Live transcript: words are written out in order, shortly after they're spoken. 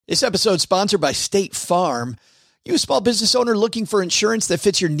This episode is sponsored by State Farm. You a small business owner looking for insurance that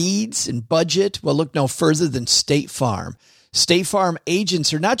fits your needs and budget? Well, look no further than State Farm. State Farm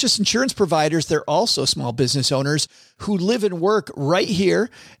agents are not just insurance providers, they're also small business owners who live and work right here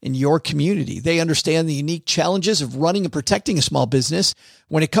in your community. They understand the unique challenges of running and protecting a small business.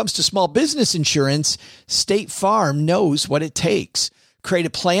 When it comes to small business insurance, State Farm knows what it takes. Create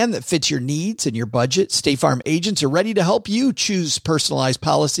a plan that fits your needs and your budget. State Farm agents are ready to help you choose personalized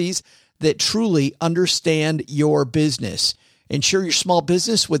policies that truly understand your business. Insure your small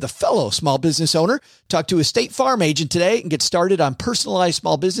business with a fellow small business owner. Talk to a State Farm agent today and get started on personalized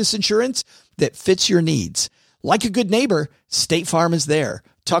small business insurance that fits your needs. Like a good neighbor, State Farm is there.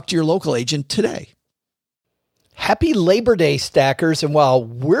 Talk to your local agent today. Happy Labor Day, Stackers. And while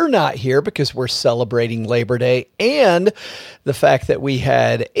we're not here because we're celebrating Labor Day and the fact that we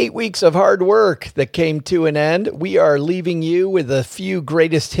had 8 weeks of hard work that came to an end, we are leaving you with a few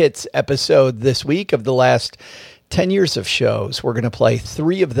greatest hits episode this week of the last 10 years of shows. We're going to play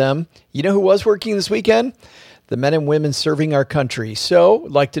 3 of them. You know who was working this weekend? The men and women serving our country. So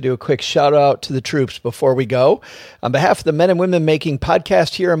I'd like to do a quick shout out to the troops before we go. On behalf of the men and women making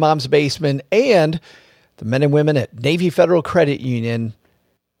podcast here in Mom's Basement and the men and women at Navy Federal Credit Union,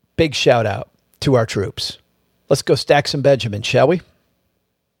 big shout out to our troops. Let's go stack some Benjamin, shall we?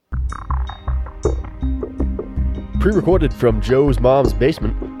 Pre-recorded from Joe's Mom's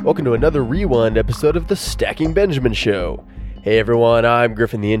Basement, welcome to another rewind episode of the Stacking Benjamin Show. Hey everyone, I'm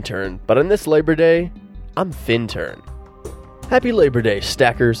Griffin the Intern, but on this Labor Day, I'm Fintern. Happy Labor Day,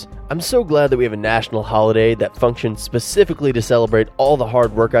 Stackers. I'm so glad that we have a national holiday that functions specifically to celebrate all the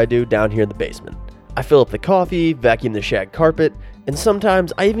hard work I do down here in the basement. I fill up the coffee, vacuum the shag carpet, and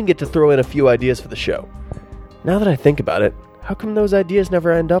sometimes I even get to throw in a few ideas for the show. Now that I think about it, how come those ideas never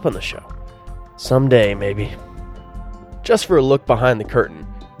end up on the show? Someday, maybe. Just for a look behind the curtain,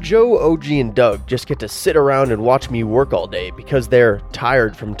 Joe, OG, and Doug just get to sit around and watch me work all day because they're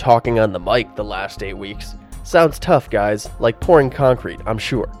tired from talking on the mic the last 8 weeks. Sounds tough, guys, like pouring concrete, I'm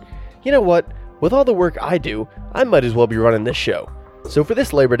sure. You know what? With all the work I do, I might as well be running this show. So for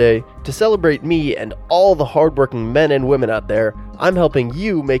this Labor Day, to celebrate me and all the hardworking men and women out there, I'm helping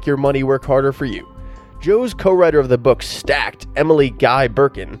you make your money work harder for you. Joe's co-writer of the book Stacked, Emily Guy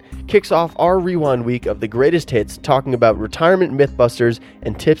Birkin, kicks off our rewind week of the greatest hits talking about retirement mythbusters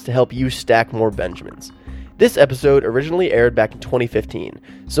and tips to help you stack more Benjamins. This episode originally aired back in 2015,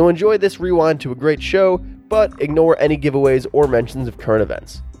 so enjoy this rewind to a great show, but ignore any giveaways or mentions of current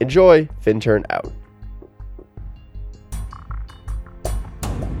events. Enjoy, Fintern out.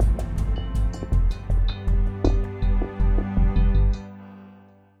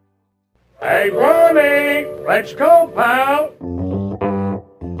 Hey, Ronnie, let's go, pal.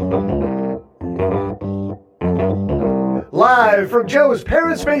 Live from Joe's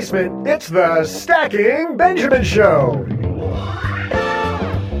parents' basement, it's the Stacking Benjamin Show.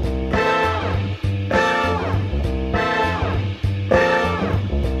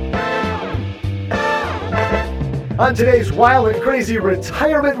 On today's wild and crazy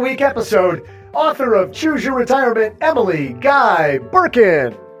Retirement Week episode, author of Choose Your Retirement, Emily Guy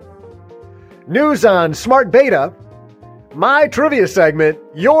Birkin. News on Smart Beta, my trivia segment,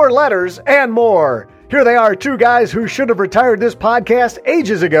 your letters, and more. Here they are, 2 guys who should have retired this podcast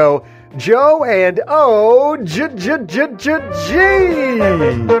ages ago, Joe and O.G. Hit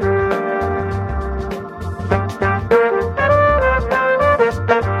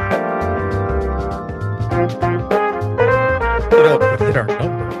our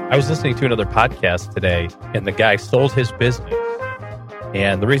number. I was listening to another podcast today, and the guy sold his business.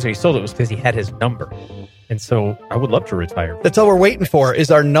 And the reason he sold it was because he had his number. And so I would love to retire. That's all we're waiting for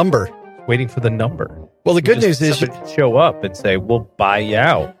is our number. Waiting for the number. Well, the good news is show up and say, we'll buy you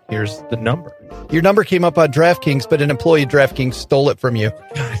out. Here's the number. Your number came up on DraftKings, but an employee at DraftKings stole it from you.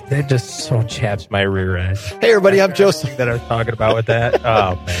 God, that just so chaps my rear end. Hey, everybody, I'm Joe. That I was talking about with that.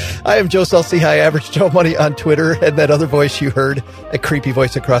 Oh, man. I am Joe Saul-Sehy, High Average Joe Money on Twitter. And that other voice you heard, a creepy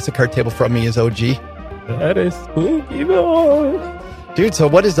voice across the card table from me is OG. That is spooky, though. Dude, so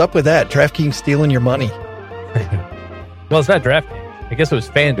what is up with that? DraftKings stealing your money. Well, it's not DraftKings. I guess it was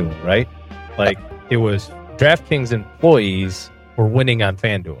FanDuel, right? Like, it was DraftKings employees were winning on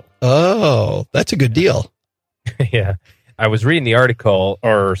FanDuel. Oh, that's a good deal. Yeah. I was reading the article,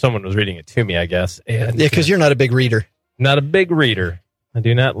 or someone was reading it to me, I guess. And yeah, because you're not a big reader. Not a big reader. I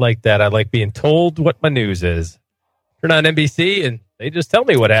do not like that. I like being told what my news is. Turn on NBC, and they just tell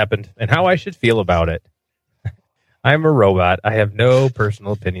me what happened and how I should feel about it. I'm a robot. I have no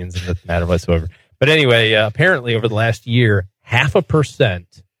personal opinions in this matter whatsoever. But anyway, apparently over the last year,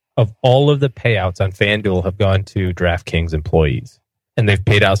 0.5% of all of the payouts on FanDuel have gone to DraftKings employees. and they've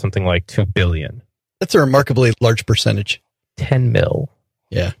paid out something like $2 billion. That's a remarkably large percentage. 10 mil.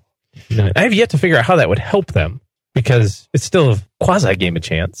 Yeah. I have yet to figure out how that would help them, because it's still a quasi game of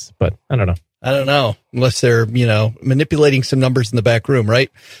chance, but I don't know. I don't know, unless they're, manipulating some numbers in the back room, right?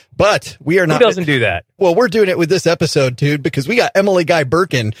 But we are not. Who doesn't do that? Well, we're doing it with this episode, dude, because we got Emily Guy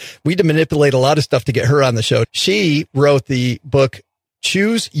Birkin. We had to manipulate a lot of stuff to get her on the show. She wrote the book,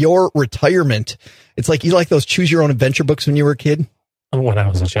 Choose Your Retirement. It's like, you like those choose your own adventure books when you were a kid? When I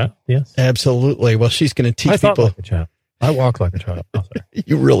was a child, yes. Absolutely. Well, she's going to teach people. Like a child. I walk like a child. Oh, sorry.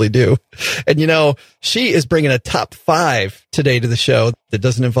 You really do. And she is bringing a top 5 today to the show that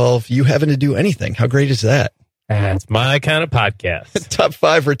doesn't involve you having to do anything. How great is that? That's my kind of podcast. Top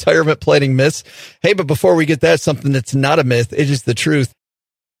 5 retirement planning myths. Hey, but before we get that, something that's not a myth, it is the truth.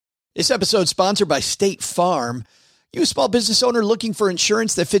 This episode is sponsored by State Farm. You, a small business owner looking for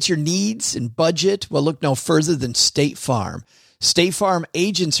insurance that fits your needs and budget? Well, look no further than State Farm. State Farm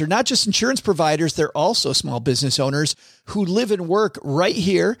agents are not just insurance providers, they're also small business owners who live and work right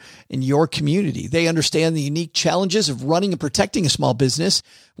here in your community. They understand the unique challenges of running and protecting a small business.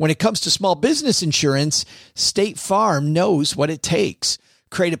 When it comes to small business insurance, State Farm knows what it takes.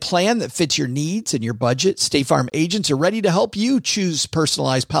 Create a plan that fits your needs and your budget. State Farm agents are ready to help you choose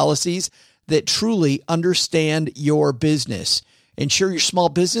personalized policies that truly understand your business. Insure your small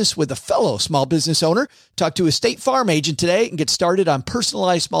business with a fellow small business owner. Talk to a State Farm agent today and get started on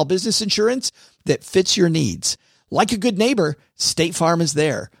personalized small business insurance that fits your needs. Like a good neighbor, State Farm is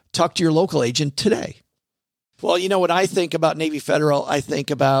there. Talk to your local agent today. Well, when I think about Navy Federal, I think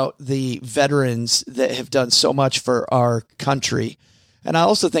about the veterans that have done so much for our country. And I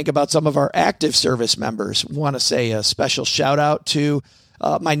also think about some of our active service members. Want to say a special shout out to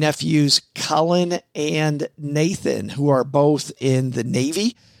my nephews, Colin and Nathan, who are both in the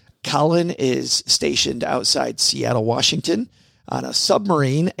Navy. Colin is stationed outside Seattle, Washington on a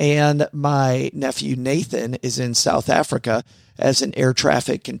submarine, and my nephew, Nathan, is in South Africa as an air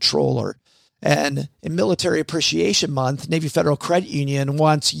traffic controller. And in Military Appreciation Month, Navy Federal Credit Union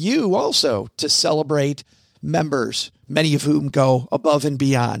wants you also to celebrate members, many of whom go above and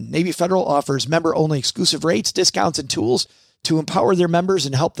beyond. Navy Federal offers member-only exclusive rates, discounts, and tools to empower their members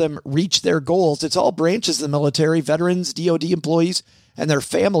and help them reach their goals. It's all branches of the military. Veterans, DoD employees, and their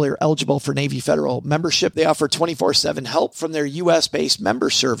family are eligible for Navy Federal membership. They offer 24/7 help from their U.S.-based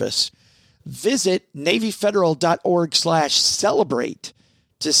member service. Visit NavyFederal.org/celebrate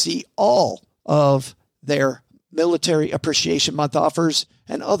to see all of their Military Appreciation Month offers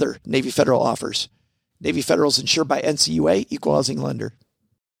and other Navy Federal offers. Navy Federal is insured by NCUA, Equal Housing Lender.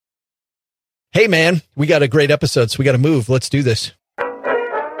 Hey, man, we got a great episode, so we got to move. Let's do this.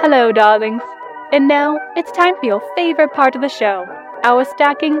 Hello, darlings. And now it's time for your favorite part of the show, our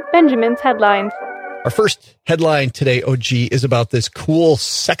Stacking Benjamin's headlines. Our first headline today, OG, is about this cool,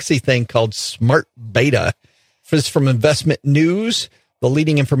 sexy thing called Smart Beta. This is from Investment News, the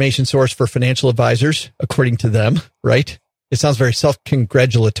leading information source for financial advisors, according to them, right? It sounds very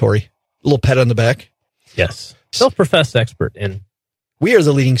self-congratulatory. A little pat on the back. Yes. Self-professed expert in. We are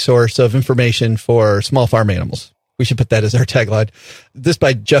the leading source of information for small farm animals. We should put that as our tagline. This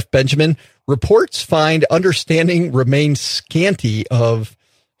by Jeff Benjamin. Reports find understanding remains scanty of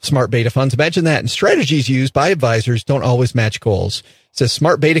smart beta funds. Imagine that. And strategies used by advisors don't always match goals. It says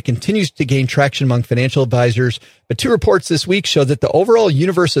smart beta continues to gain traction among financial advisors, but 2 reports this week show that the overall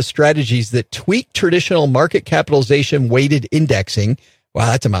universe of strategies that tweak traditional market capitalization weighted indexing, wow,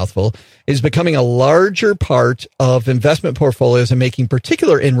 that's a mouthful, is becoming a larger part of investment portfolios and making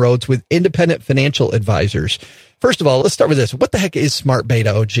particular inroads with independent financial advisors. First of all, let's start with this. What the heck is Smart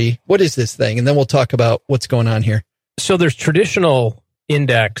Beta, OG? What is this thing? And then we'll talk about what's going on here. So there's traditional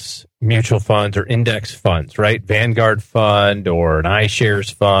index mutual funds or index funds, right? Vanguard fund or an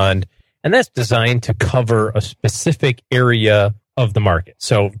iShares fund. And that's designed to cover a specific area of the market.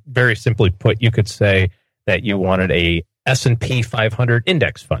 So very simply put, you could say that you wanted a S&P 500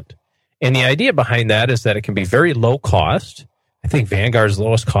 index fund. And the idea behind that is that it can be very low cost. I think Vanguard's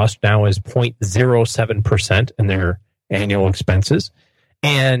lowest cost now is 0.07% in their annual expenses.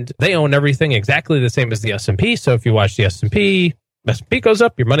 And they own everything exactly the same as the S&P. So if you watch the S&P goes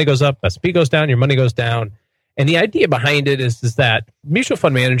up, your money goes up. S&P goes down, your money goes down. And the idea behind it is that mutual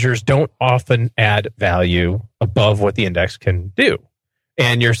fund managers don't often add value above what the index can do.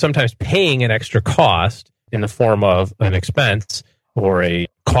 And you're sometimes paying an extra cost in the form of an expense or a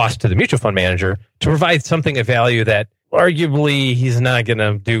cost to the mutual fund manager to provide something of value that arguably he's not going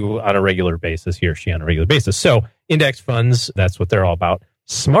to do on a regular basis, he or she on a regular basis. So index funds, that's what they're all about.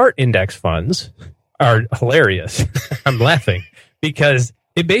 Smart index funds are hilarious. I'm laughing because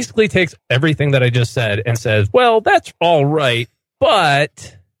it basically takes everything that I just said and says, well, that's all right,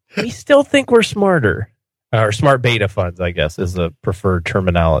 but we still think we're smarter. Or smart beta funds, I guess, is the preferred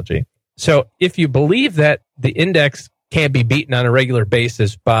terminology. So if you believe that the index can't be beaten on a regular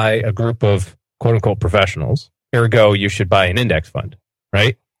basis by a group of quote-unquote professionals, ergo, you should buy an index fund,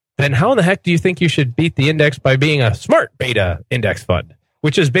 right? Then how in the heck do you think you should beat the index by being a smart beta index fund?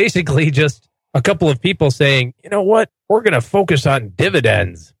 Which is basically just a couple of people saying, you know what, we're going to focus on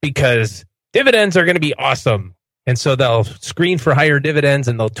dividends because dividends are going to be awesome. And so they'll screen for higher dividends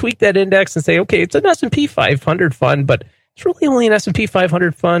and they'll tweak that index and say, okay, it's an S&P 500 fund, but it's really only an S&P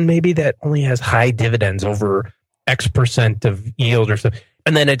 500 fund, maybe that only has high dividends over X% of yield or something.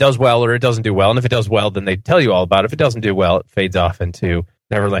 And then it does well or it doesn't do well. And if it does well, then they tell you all about it. If it doesn't do well, it fades off into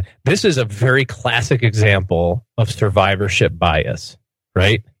Neverland. This is a very classic example of survivorship bias,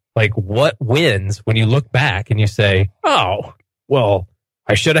 right? Like what wins when you look back and you say, oh, well,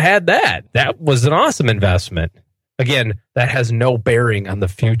 I should have had that. That was an awesome investment. Again, that has no bearing on the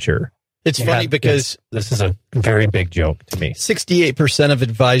future. It's funny because this is a very big joke to me. 68% of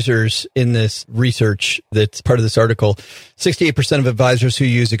advisors in this research that's part of this article, 68% of advisors who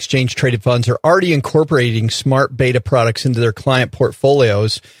use exchange-traded funds are already incorporating smart beta products into their client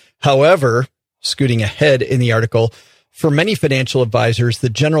portfolios. However, scooting ahead in the article, for many financial advisors, the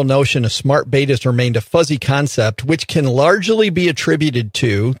general notion of smart betas remained a fuzzy concept, which can largely be attributed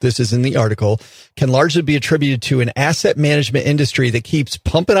to, this is in the article, can largely be attributed to an asset management industry that keeps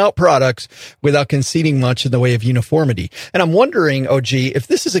pumping out products without conceding much in the way of uniformity. And I'm wondering, OG, if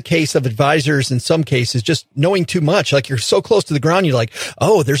this is a case of advisors in some cases just knowing too much, like you're so close to the ground, you're like,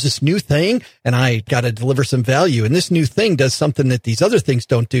 oh, there's this new thing and I got to deliver some value. And this new thing does something that these other things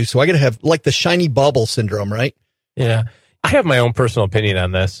don't do. So I got to have like the shiny bauble syndrome, right? Yeah. I have my own personal opinion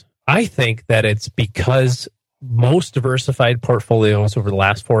on this. I think that it's because most diversified portfolios over the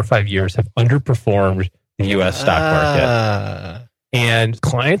last 4 or 5 years have underperformed the U.S. stock market. And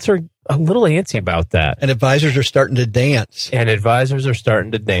clients are a little antsy about that. And advisors are starting to dance.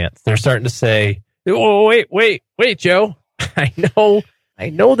 They're starting to say, oh, wait, Joe. I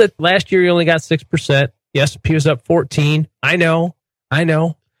know that last year you only got 6%. The S&P was up 14. I know.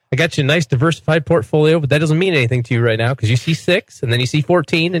 I got you a nice diversified portfolio, but that doesn't mean anything to you right now because you see 6 and then you see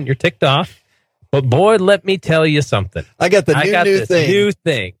 14 and you're ticked off. But boy, let me tell you something. I got the new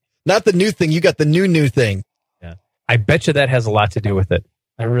thing. Not the new thing. You got the new thing. Yeah. I bet you that has a lot to do with it.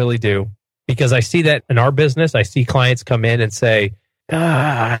 I really do. Because I see that in our business. I see clients come in and say,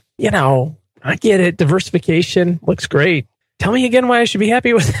 I get it. Diversification looks great. Tell me again why I should be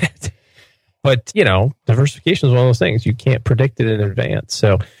happy with it. But, diversification is one of those things. You can't predict it in advance.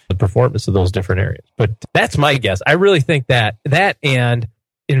 So the performance of those different areas. But that's my guess. I really think that and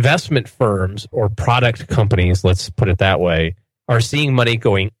investment firms or product companies, let's put it that way, are seeing money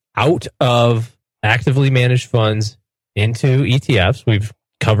going out of actively managed funds into ETFs. We've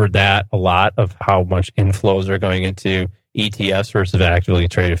covered that a lot of how much inflows are going into ETFs versus actively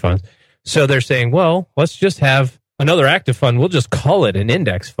traded funds. So they're saying, well, let's just have another active fund. We'll just call it an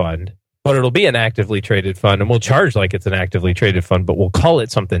index fund. But it'll be an actively traded fund, and we'll charge like it's an actively traded fund, but we'll call it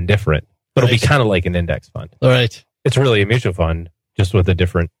something different. But it'll be kind of like an index fund. All right. It's really a mutual fund, just with a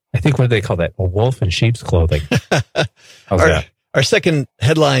different, I think, what do they call that? A wolf in sheep's clothing. Our second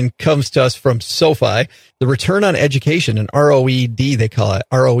headline comes to us from SoFi. The return on education, an ROED, they call it,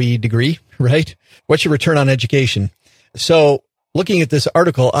 ROE degree, right? What's your return on education? So looking at this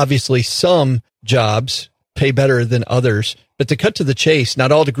article, obviously some jobs pay better than others. But to cut to the chase,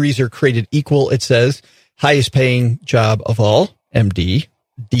 not all degrees are created equal. It says highest paying job of all, MD.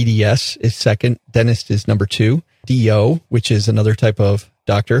 DDS is second. Dentist is number 2. DO, which is another type of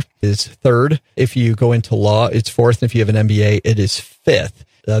doctor, is third. If you go into law, it's fourth. And if you have an MBA, it is fifth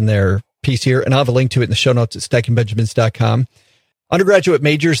on their piece here. And I'll have a link to it in the show notes at stackingbenjamins.com. Undergraduate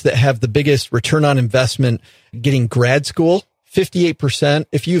majors that have the biggest return on investment getting grad school, 58%.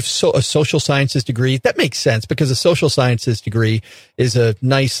 If you have a social sciences degree, that makes sense because a social sciences degree is a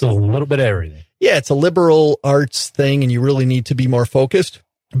nice... a little bit of everything. Yeah, it's a liberal arts thing and you really need to be more focused.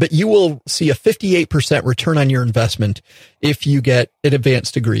 But you will see a 58% return on your investment if you get an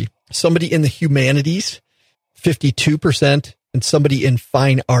advanced degree. Somebody in the humanities, 52%, and somebody in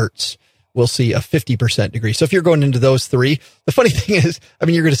fine arts will see a 50% degree. So if you're going into those three, the funny thing is,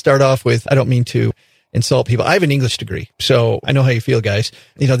 you're going to start off with, I don't mean to insult people. I have an English degree, so I know how you feel, guys.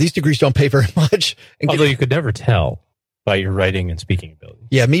 These degrees don't pay very much. Although you could never tell by your writing and speaking ability.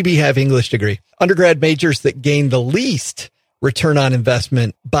 Yeah, maybe have English degree. Undergrad majors that gain the least return on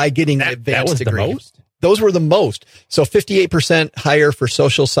investment by getting an advanced degree. The most? Those were the most. So 58% higher for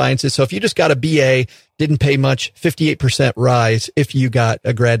social sciences. So if you just got a BA, didn't pay much, 58% rise if you got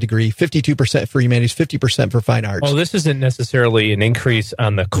a grad degree, 52% for humanities, 50% for fine arts. Well, this isn't necessarily an increase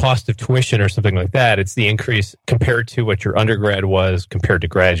on the cost of tuition or something like that. It's the increase compared to what your undergrad was compared to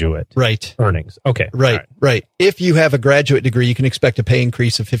graduate earnings. Okay. Right. If you have a graduate degree, you can expect a pay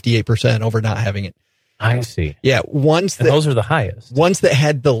increase of 58% over not having it. I see. Yeah. Those are the highest. Ones that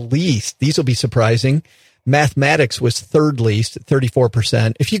had the least, these will be surprising. Mathematics was third least at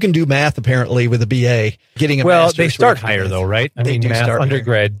 34%. If you can do math, apparently, with a BA, getting a master's. They start higher, though, right? They do math start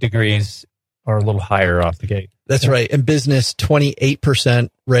undergrad degrees are a little higher off the gate. That's right. And business,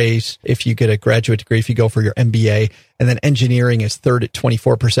 28% raise if you get a graduate degree, if you go for your MBA. And then engineering is third at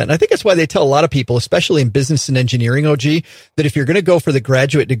 24%. And I think that's why they tell a lot of people, especially in business and engineering, OG, that if you're going to go for the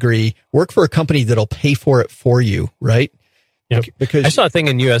graduate degree, work for a company that'll pay for it for you, right? Yep. Because I saw a thing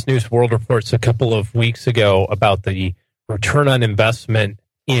in U.S. News World Reports a couple of weeks ago about the return on investment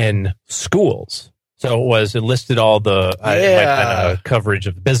in schools. So it listed all the coverage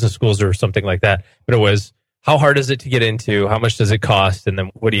of business schools or something like that. But it was, how hard is it to get into? How much does it cost? And then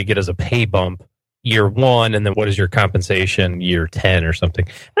what do you get as a pay bump year 1? And then what is your compensation year 10 or something?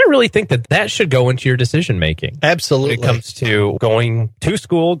 I really think that should go into your decision making. Absolutely. When it comes to going to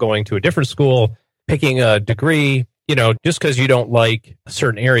school, going to a different school, picking a degree. Just because you don't like a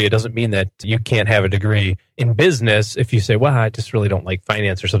certain area doesn't mean that you can't have a degree in business. If you say, well, I just really don't like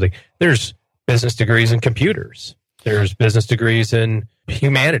finance or something, there's business degrees in computers. There's business degrees in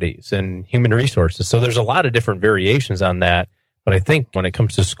humanities and human resources. So there's a lot of different variations on that. But I think when it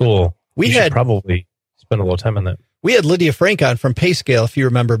comes to school, we should probably spend a little time on that. We had Lydia Frank on from PayScale, if you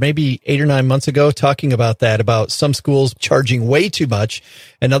remember, maybe 8 or 9 months ago, talking about that, about some schools charging way too much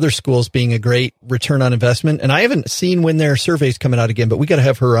and other schools being a great return on investment. And I haven't seen when their survey's coming out again, but we got to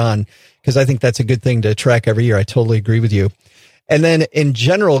have her on because I think that's a good thing to track every year. I totally agree with you. And then in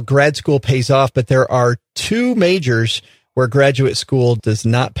general, grad school pays off, but there are 2 majors where graduate school does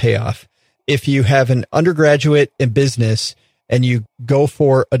not pay off. If you have an undergraduate in business and you go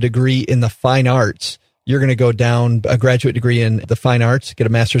for a degree in the fine arts, you're going to go down a graduate degree in the fine arts, get a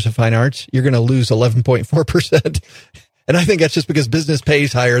master's of fine arts. You're going to lose 11.4%. And I think that's just because business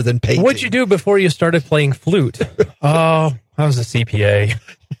pays higher than painting. What'd you do before you started playing flute? Oh, I was a CPA.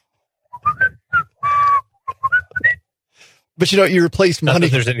 But you replace money. Not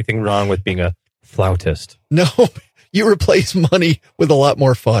that there's anything wrong with being a flautist. No, you replace money with a lot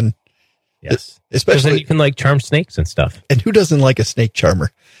more fun. Yes. Especially then you can charm snakes and stuff. And who doesn't like a snake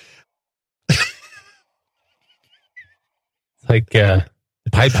charmer? Like the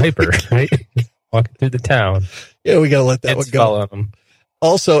Pied Piper, right? Walking through the town. Yeah, we got to let that one go. On them.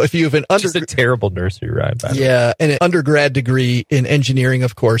 Also, if you have an just a terrible nursery rhyme. Yeah, and an undergrad degree in engineering,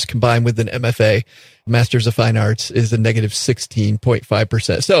 of course, combined with an MFA, Masters of Fine Arts, is a negative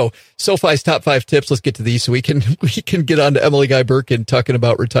 16.5%. So, SoFi's top 5 tips. Let's get to these so we can get on to Emily Guy Birkin talking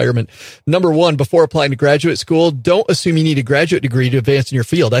about retirement. Number 1, before applying to graduate school, don't assume you need a graduate degree to advance in your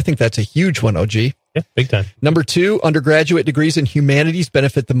field. I think that's a huge one, OG. Yeah, big time. Number 2, undergraduate degrees in humanities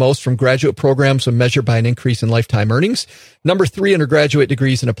benefit the most from graduate programs when measured by an increase in lifetime earnings. Number 3, undergraduate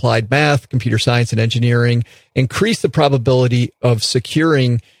degrees in applied math, computer science, and engineering increase the probability of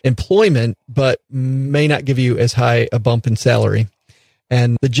securing employment, but may not give you as high a bump in salary.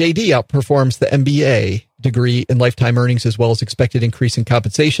 And the JD outperforms the MBA degree in lifetime earnings as well as expected increase in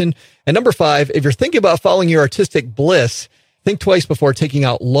compensation. And number 5, if you're thinking about following your artistic bliss, think twice before taking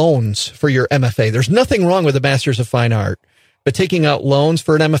out loans for your MFA. There's nothing wrong with a Master's of Fine Art, but taking out loans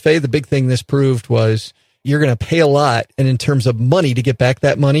for an MFA, the big thing this proved was you're going to pay a lot. And in terms of money to get back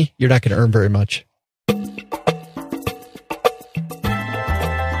that money, you're not going to earn very much.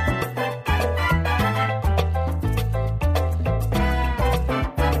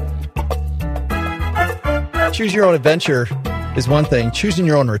 Choose your own adventure is one thing. Choosing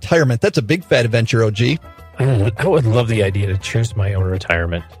your own retirement, that's a big fat adventure, OG. I would love the idea to choose my own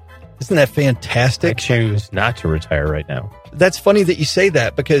retirement. Isn't that fantastic? I choose not to retire right now. That's funny that you say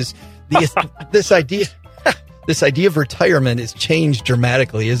that because this idea of retirement has changed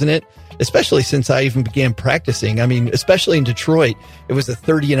dramatically, isn't it? Especially since I even began practicing. I mean, especially in Detroit, it was a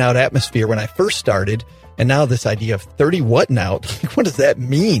 30 and out atmosphere when I first started. And now this idea of 30 what and out, what does that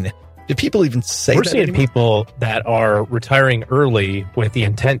mean? Do people even say that? We're seeing people that are retiring early with the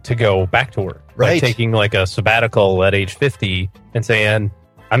intent to go back to work. Right. Like taking like a sabbatical at age 50 and saying,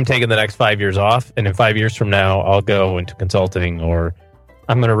 I'm taking the next 5 years off. And in 5 years from now, I'll go into consulting, or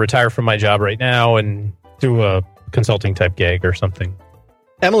I'm going to retire from my job right now and do a consulting type gig or something.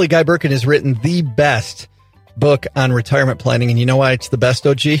 Emily Guy Birkin has written the best book on retirement planning. And you know why it's the best,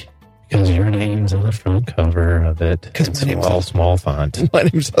 OG? Because your name name's on the front cover of it. Because my name's small font. My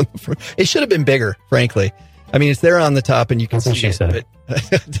name's on the front. It should have been bigger, frankly. I mean, it's there on the top, and you can That's what see she it. said.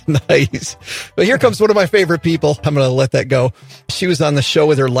 But nice. But here comes one of my favorite people. I'm going to let that go. She was on the show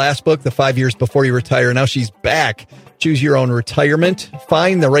with her last book, The 5 Years Before You Retire. Now she's back. Choose your own retirement.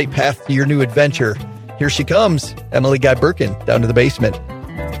 Find the right path to your new adventure. Here she comes, Emily Guy Birkin, down to the basement.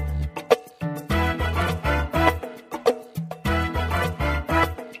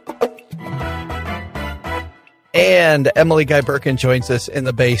 And Emily Guy Birkin joins us in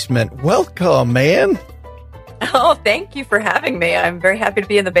the basement. Welcome, man. Oh, thank you for having me. I'm very happy to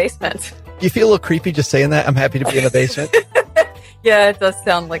be in the basement. Do you feel a little creepy just saying that? I'm happy to be in the basement. Yeah, it does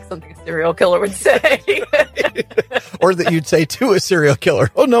sound like something a serial killer would say. Or that you'd say to a serial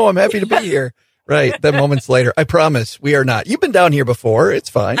killer, oh no, I'm happy to be here. Right. Then moments later, I promise we are not. You've been down here before. It's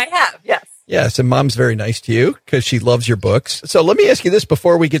fine. I have, yes. Yes, and Mom's very nice to you because she loves your books. So let me ask you this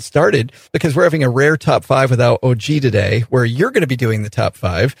before we get started, because we're having a rare top 5 without OG today, where you're going to be doing the top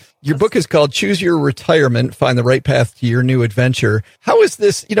 5. Your book is called Choose Your Retirement, Find the Right Path to Your New Adventure. How is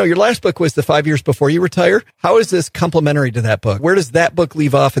this, your last book was The 5 Years Before You Retire. How is this complementary to that book? Where does that book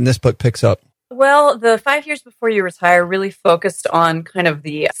leave off and this book picks up? Well, the 5 Years Before You Retire really focused on kind of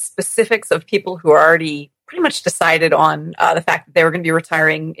the specifics of people who are already pretty much decided on the fact that they were going to be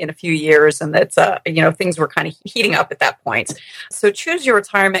retiring in a few years, and that things were kind of heating up at that point. So Choose Your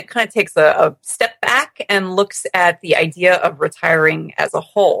Retirement kind of takes a step back and looks at the idea of retiring as a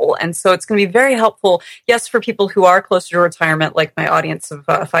whole. And so it's going to be very helpful, yes, for people who are closer to retirement, like my audience of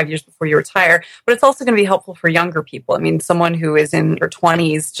 5 years before you retire, but it's also going to be helpful for younger people. I mean, someone who is in their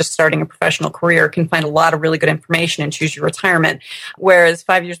 20s, just starting a professional career, can find a lot of really good information in Choose Your Retirement, whereas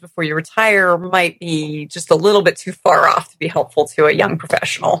 5 years before you retire might be just a little bit too far off to be helpful to a young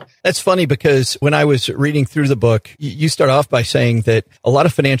professional. That's funny because when I was reading through the book, you start off by saying that a lot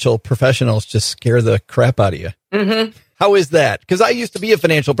of financial professionals just scare the crap out of you. Mm-hmm. How is that? Because I used to be a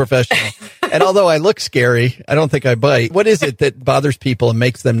financial professional. And although I look scary, I don't think I bite. What is it that bothers people and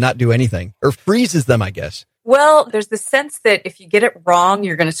makes them not do anything or freezes them, I guess? Well, there's the sense that if you get it wrong,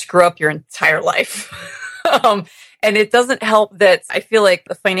 you're going to screw up your entire life. And it doesn't help that I feel like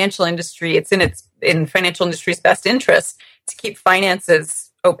the financial industry, it's in financial industry's best interest to keep finances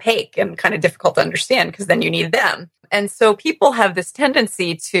opaque and kind of difficult to understand, because then you need them. And so people have this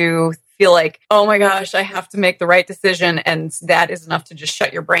tendency to feel like, oh my gosh, I have to make the right decision, and that is enough to just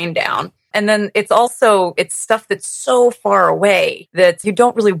shut your brain down. And then it's stuff that's so far away that you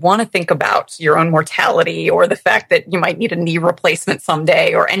don't really want to think about your own mortality or the fact that you might need a knee replacement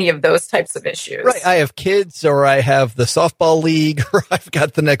someday or any of those types of issues. Right. I have kids, or I have the softball league, or I've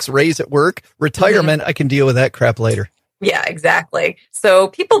got the next raise at work. Retirement, I can deal with that crap later. Yeah, exactly. So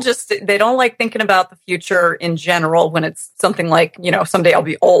people they don't like thinking about the future in general when it's something like, someday I'll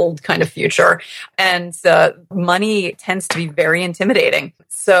be old kind of future. And money tends to be very intimidating.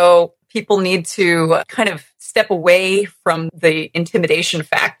 So people need to kind of step away from the intimidation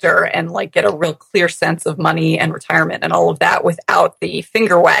factor and get a real clear sense of money and retirement and all of that without the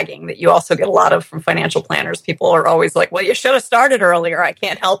finger wagging that you also get a lot of from financial planners. People are always like, well, you should have started earlier. I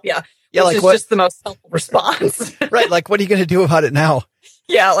can't help you. Yeah, which is just the most helpful response. Right. Like, what are you going to do about it now?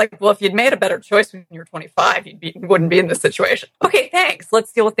 Yeah, well, if you'd made a better choice when you were 25, you wouldn't be in this situation. Okay, thanks.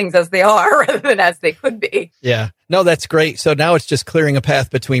 Let's deal with things as they are rather than as they could be. Yeah. No, that's great. So now it's just clearing a path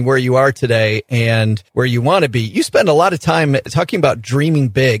between where you are today and where you want to be. You spend a lot of time talking about dreaming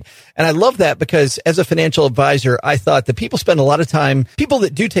big. And I love that because as a financial advisor, I thought that people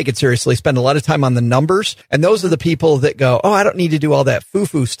that do take it seriously spend a lot of time on the numbers. And those are the people that go, oh, I don't need to do all that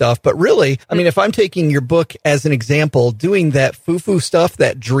foo-foo stuff. But really, I mean, if I'm taking your book as an example, doing that foo-foo stuff,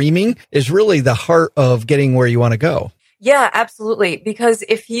 that dreaming is really the heart of getting where you want to go. Yeah, absolutely. Because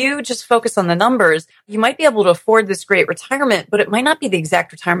if you just focus on the numbers, you might be able to afford this great retirement, but it might not be the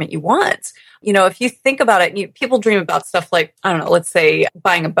exact retirement you want. If you think about it, people dream about stuff like, I don't know, let's say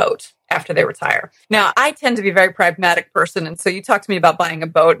buying a boat after they retire. Now, I tend to be a very pragmatic person. And so you talk to me about buying a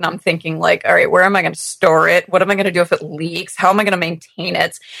boat and I'm thinking like, all right, where am I going to store it? What am I going to do if it leaks? How am I going to maintain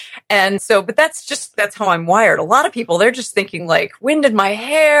it? And so, but that's how I'm wired. A lot of people, they're just thinking like, wind in my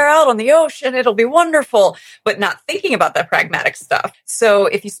hair out on the ocean, it'll be wonderful, but not thinking about that pragmatic stuff. So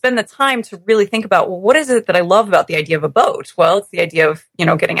if you spend the time to really think about, well, what is it that I love about the idea of a boat? Well, it's the idea of,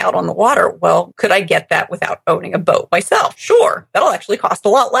 getting out on the water. Well, could I get that without owning a boat myself? Sure. That'll actually cost a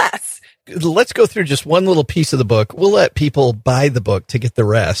lot less. Let's go through just one little piece of the book. We'll let people buy the book to get the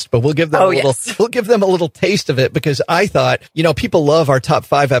rest, but we'll give them we'll give them a little taste of it because I thought, people love our top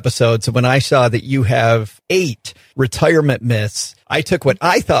 5 episodes. And when I saw that you have 8 retirement myths, I took what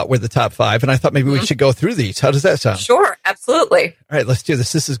I thought were the top 5 and I thought maybe we should go through these. How does that sound? Sure. Absolutely. All right, let's do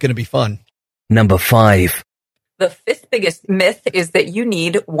this. This is going to be fun. Number 5. The fifth biggest myth is that you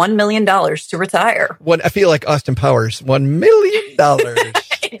need $1 million to retire. I feel like Austin Powers, $1 million.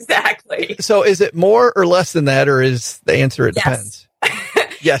 Exactly. So is it more or less than that, or is the answer it depends?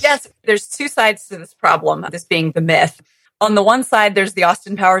 Yes. Yes. There's two sides to this problem, this being the myth. On the one side, there's the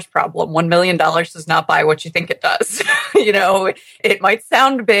Austin Powers problem. $1 million does not buy what you think it does. It might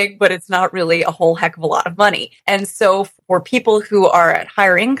sound big, but it's not really a whole heck of a lot of money. And so for people who are at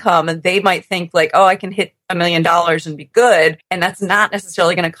higher income, they might think like, oh, I can hit $1 million and be good. And that's not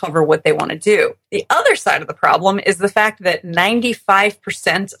necessarily going to cover what they want to do. The other side of the problem is the fact that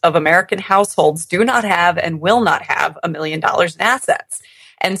 95% of American households do not have and will not have $1 million in assets.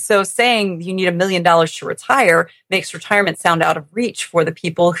 And so saying you need $1 million to retire makes retirement sound out of reach for the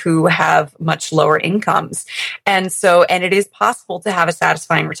people who have much lower incomes. And it is possible to have a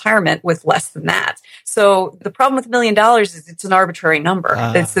satisfying retirement with less than that. So the problem with $1 million is it's an arbitrary number.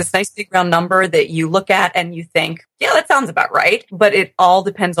 It's this nice big round number that you look at and you think, yeah, that sounds about right. But it all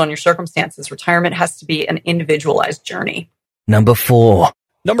depends on your circumstances. Retirement has to be an individualized journey. Number 4.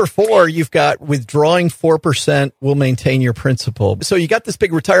 Number 4, you've got withdrawing 4% will maintain your principal. So you got this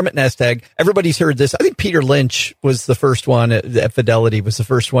big retirement nest egg. Everybody's heard this. I think Peter Lynch was the first one at Fidelity, was the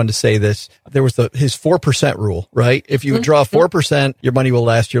first one to say this. There was his 4% rule, right? If you withdraw 4%, your money will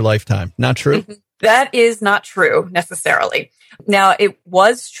last your lifetime. Not true? That is not true necessarily. Now, it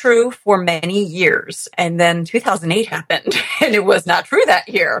was true for many years, and then 2008 happened, and it was not true that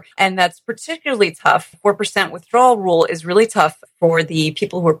year. And that's particularly tough. 4% withdrawal rule is really tough for the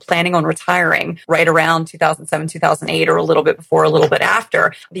people who are planning on retiring right around 2007, 2008, or a little bit before, a little bit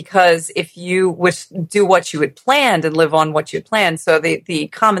after, because if you would do what you had planned and live on what you had planned, so the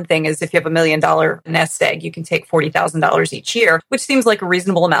common thing is if you have $1 million nest egg, you can take $40,000 each year, which seems like a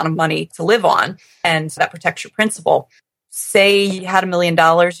reasonable amount of money to live on, and that protects your principal. Say you had $1 million,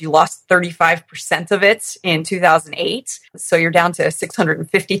 you lost 35% of it in 2008. So you're down to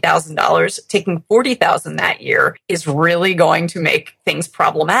 $650,000. Taking $40,000 that year is really going to make things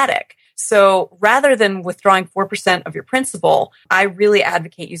problematic. So rather than withdrawing 4% of your principal, I really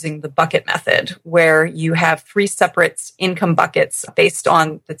advocate using the bucket method, where you have 3 separate income buckets based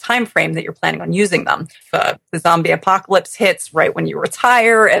on the time frame that you're planning on using them. If the zombie apocalypse hits right when you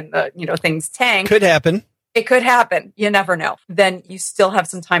retire and things tank, could happen. It could happen. You never know. Then you still have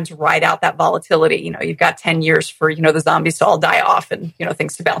some time to ride out that volatility. You've got 10 years for, the zombies to all die off and,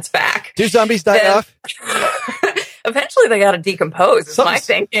 things to bounce back. Do zombies die off? Eventually they got to decompose, is my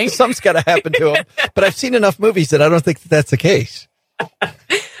thinking. Something's got to happen to them. But I've seen enough movies that I don't think that's the case.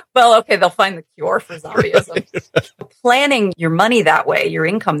 Well, okay, they'll find the cure for zombieism. Planning your money that way, your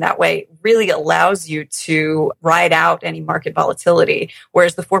income that way, really allows you to ride out any market volatility,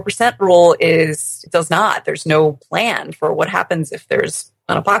 whereas the 4% rule does not. There's no plan for what happens if there's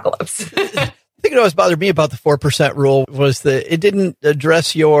an apocalypse. I think what always bothered me about the 4% rule was that it didn't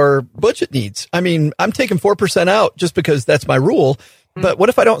address your budget needs. I mean, I'm taking 4% out just because that's my rule. But what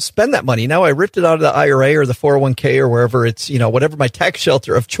if I don't spend that money? Now I ripped it out of the IRA or the 401k or wherever it's, whatever my tax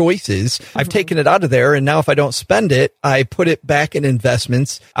shelter of choice is. I've taken it out of there. And now if I don't spend it, I put it back in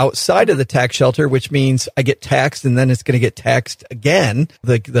investments outside of the tax shelter, which means I get taxed and then it's going to get taxed again.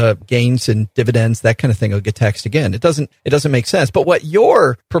 The gains and dividends, that kind of thing will get taxed again. It doesn't make sense. But what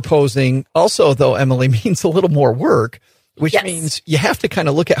you're proposing also, though, Emily, means a little more work, which means you have to kind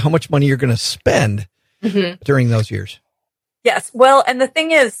of look at how much money you're going to spend during those years. Yes. Well, and the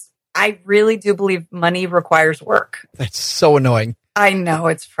thing is, I really do believe money requires work. That's so annoying. I know,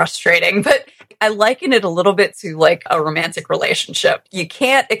 it's frustrating, but I liken it a little bit to like a romantic relationship. You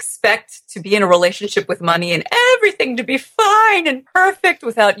can't expect to be in a relationship with money and everything to be fine and perfect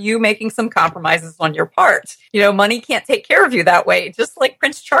without you making some compromises on your part. Money can't take care of you that way, just like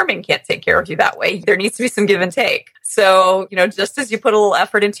Prince Charming can't take care of you that way. There needs to be some give and take. So, just as you put a little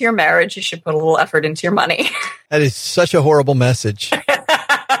effort into your marriage, you should put a little effort into your money. That is such a horrible message.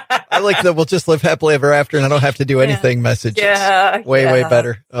 I like the we'll just live happily ever after and I don't have to do anything message. Yeah. Way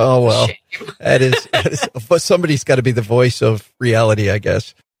better. Oh, well. That is, but somebody's got to be the voice of reality, I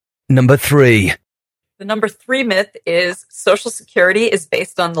guess. Number 3. The number 3 myth is Social Security is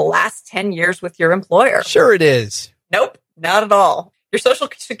based on the last 10 years with your employer. Sure it is. Nope, not at all. Your Social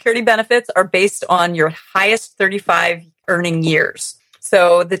Security benefits are based on your highest 35 earning years.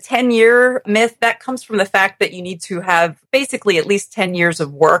 So the 10-year myth, that comes from the fact that you need to have basically at least 10 years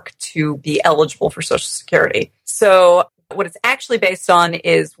of work to be eligible for Social Security. So what it's actually based on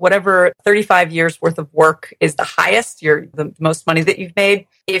is whatever 35 years worth of work is the highest, the most money that you've made.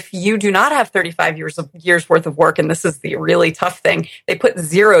 If you do not have 35 years worth of work, and this is the really tough thing, they put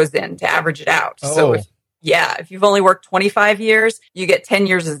zeros in to average it out. Oh. So Yeah, if you've only worked 25 years, you get 10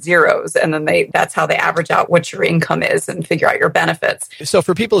 years of zeros. And then that's how they average out what your income is and figure out your benefits. So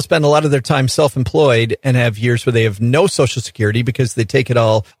for people who spend a lot of their time self-employed and have years where they have no Social Security because they take it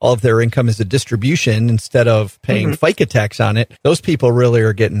all of their income as a distribution instead of paying FICA tax on it, those people really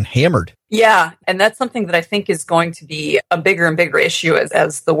are getting hammered. Yeah, and that's something that I think is going to be a bigger and bigger issue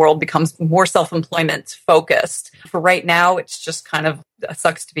as the world becomes more self-employment focused. For right now, it's just kind of a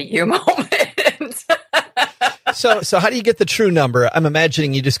sucks to be you moment. So how do you get the true number? I'm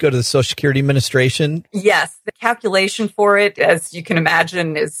imagining you just go to the Social Security Administration. Yes, the calculation for it, as you can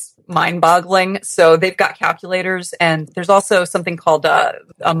imagine, is mind-boggling. So they've got calculators, and there's also something called a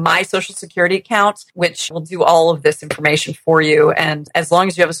My Social Security account, which will do all of this information for you. And as long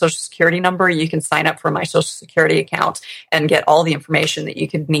as you have a Social Security number, you can sign up for My Social Security account and get all the information that you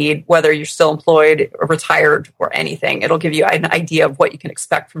could need, whether you're still employed or retired or anything. It'll give you an idea of what you can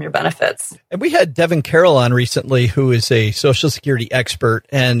expect from your benefits. And we had Devin Carroll on recently, who is a Social Security expert,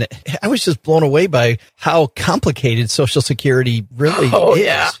 and I was just blown away by how complicated Social Security really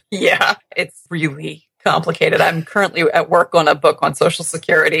is. Yeah, it's really complicated. I'm currently at work on a book on Social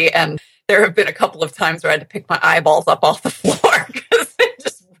Security, and there have been a couple of times where I had to pick my eyeballs up off the floor because they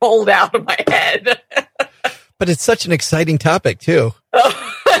just rolled out of my head. But it's such an exciting topic, too.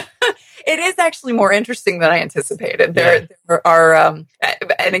 It is actually more interesting than I anticipated. There are,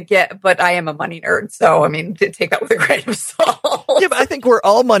 and again, but I am a money nerd, so I mean, take that with a grain of salt. Yeah, but I think we're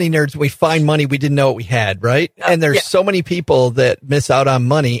all money nerds. We find money we didn't know what we had, right? And there's so many people that miss out on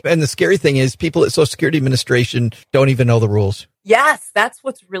money. And the scary thing is people at Social Security Administration don't even know the rules. Yes, that's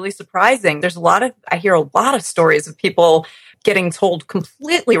what's really surprising. I hear a lot of stories of people getting told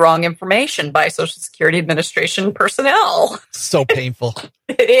completely wrong information by Social Security Administration personnel. So painful.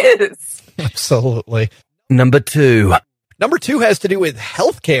 It is. Absolutely. Number 2. Number 2 has to do with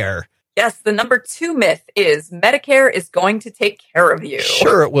healthcare. Yes, the number 2 myth is Medicare is going to take care of you.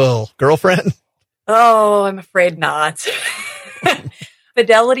 Sure it will, girlfriend. Oh, I'm afraid not.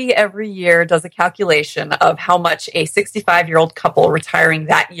 Fidelity every year does a calculation of how much a 65-year-old couple retiring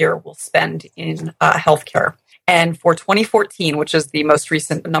that year will spend in healthcare. And for 2014, which is the most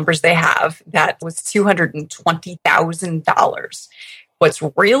recent numbers they have, that was $220,000. What's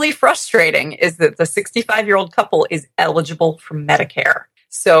really frustrating is that the 65-year-old couple is eligible for Medicare.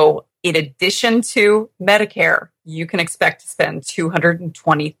 So in addition to Medicare, you can expect to spend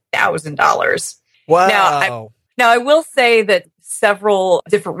 $220,000. Wow. Now, I will say that several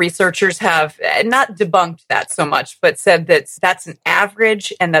different researchers have not debunked that so much, but said that that's an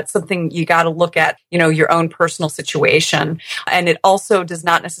average and that's something you got to look at, your own personal situation. And it also does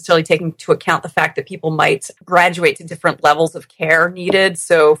not necessarily take into account the fact that people might graduate to different levels of care needed.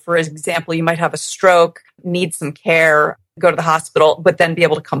 So, for example, you might have a stroke, need some care, go to the hospital, but then be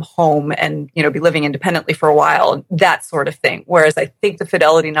able to come home and, be living independently for a while, that sort of thing. Whereas I think the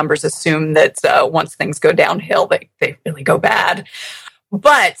Fidelity numbers assume that once things go downhill, they really go bad.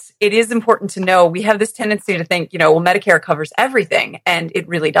 But it is important to know we have this tendency to think, Medicare covers everything, and it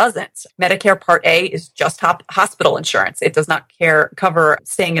really doesn't. Medicare Part A is just hospital insurance. It does not cover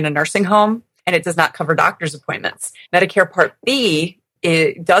staying in a nursing home, and it does not cover doctor's appointments. Medicare Part B,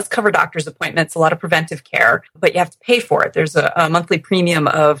 it does cover doctor's appointments, a lot of preventive care, but you have to pay for it. There's a monthly premium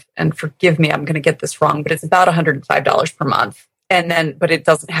of, and forgive me, I'm going to get this wrong, but it's about $105 per month. But it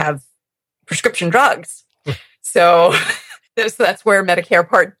doesn't have prescription drugs. So that's where Medicare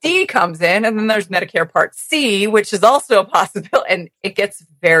Part D comes in. And then there's Medicare Part C, which is also a possibility. And it gets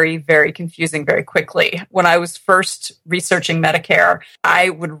very, very confusing very quickly. When I was first researching Medicare, I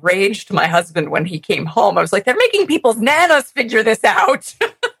would rage to my husband when he came home. I was like, they're making people's nanas figure this out.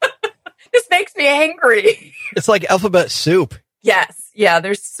 This makes me angry. It's like alphabet soup. Yes. Yeah,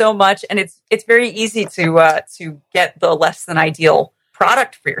 there's so much. And it's very easy to get the less than ideal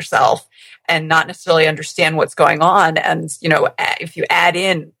product for yourself and not necessarily understand what's going on. And, if you add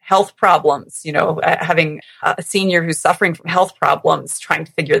in health problems, having a senior who's suffering from health problems, trying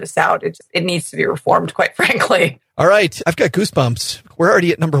to figure this out, it needs to be reformed, quite frankly. All right. I've got goosebumps. We're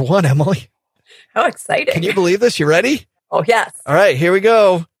already at number 1, Emily. How exciting. Can you believe this? You ready? Oh, yes. All right, here we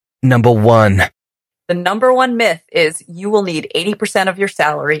go. Number 1. The number 1 myth is you will need 80% of your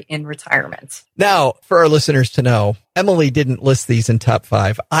salary in retirement. Now, for our listeners to know, Emily didn't list these in top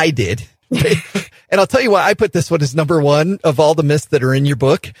 5. I did. And I'll tell you why I put this one as number 1 of all the myths that are in your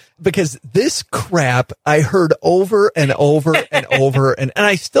book, because this crap I heard over and over and over, and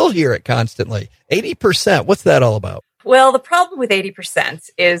I still hear it constantly. 80%. What's that all about? Well, the problem with 80%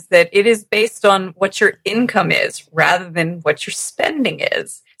 is that it is based on what your income is rather than what your spending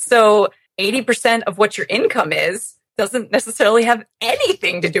is. So 80% of what your income is doesn't necessarily have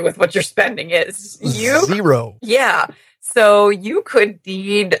anything to do with what your spending is. Zero. Yeah. So you could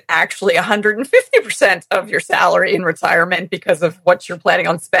need actually 150% of your salary in retirement because of what you're planning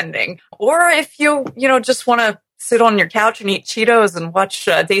on spending. Or if you just want to sit on your couch and eat Cheetos and watch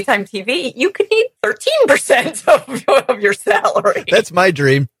daytime TV, you could need 13% of your salary. That's my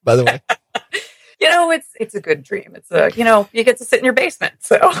dream, by the way. It's a good dream. It's you get to sit in your basement.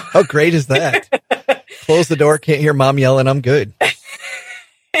 So how great is that? Close the door, can't hear mom yelling, I'm good.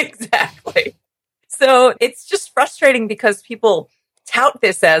 Exactly. So it's just frustrating because people tout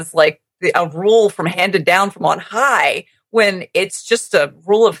this as like a rule from handed down from on high, when it's just a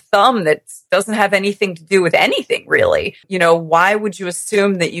rule of thumb that doesn't have anything to do with anything, really. Why would you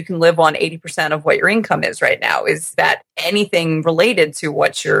assume that you can live on 80% of what your income is right now? Is that anything related to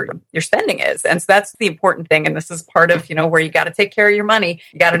what your spending is? And so that's the important thing. And this is part of, where you got to take care of your money.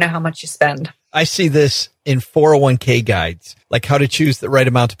 You got to know how much you spend. I see this in 401k guides, like how to choose the right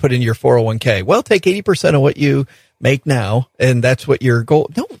amount to put in your 401k. Well, take 80% of what you make now, and that's what your goal.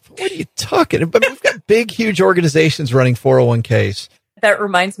 No, what are you talking about? We've got big, huge organizations running 401ks. That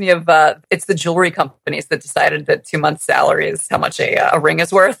reminds me of, it's the jewelry companies that decided that 2 months' salary is how much a ring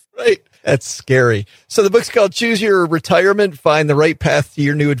is worth. Right. That's scary. So the book's called Choose Your Retirement, Find the Right Path to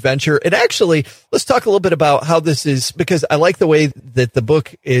Your New Adventure. And actually, let's talk a little bit about how this is, because I like the way that the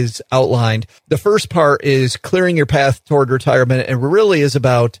book is outlined. The first part is clearing your path toward retirement, and really is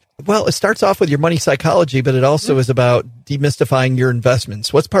about, well, it starts off with your money psychology, but it also is about demystifying your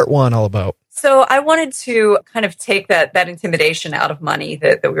investments. What's part one all about? So I wanted to kind of take that intimidation out of money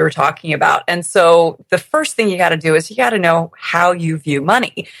that we were talking about. And so the first thing you got to do is you got to know how you view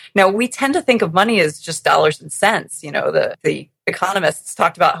money. Now, we tend to think of money as just dollars and cents. The economists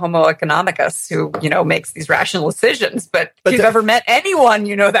talked about Homo economicus, who, makes these rational decisions. But if you've ever met anyone,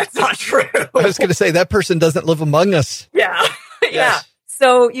 that's not true. I was going to say that person doesn't live among us. Yeah. Yes. Yeah.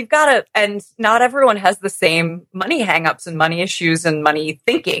 So you've got to, and not everyone has the same money hangups and money issues and money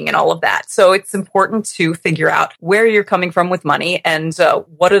thinking and all of that. So it's important to figure out where you're coming from with money and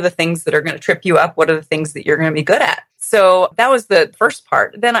what are the things that are going to trip you up? What are the things that you're going to be good at? So that was the first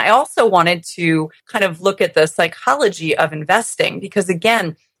part. Then I also wanted to kind of look at the psychology of investing, because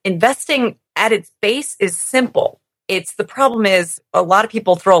again, investing at its base is simple. The problem is a lot of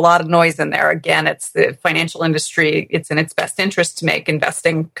people throw a lot of noise in there. Again, it's the financial industry. It's in its best interest to make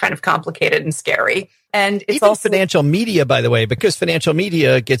investing kind of complicated and scary. And it's even also financial media, by the way, because financial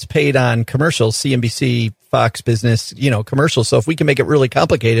media gets paid on commercials, CNBC, Fox Business, commercials. So if we can make it really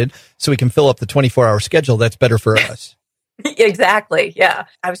complicated so we can fill up the 24-hour schedule, that's better for us. Exactly. Yeah.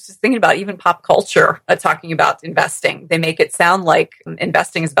 I was just thinking about even pop culture talking about investing. They make it sound like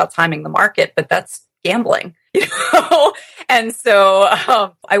investing is about timing the market, but that's gambling. And so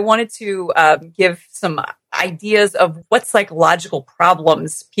I wanted to give some ideas of what psychological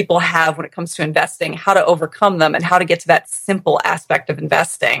problems people have when it comes to investing, how to overcome them, and how to get to that simple aspect of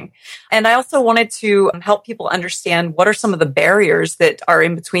investing. And I also wanted to help people understand what are some of the barriers that are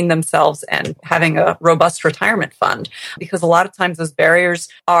in between themselves and having a robust retirement fund, because a lot of times those barriers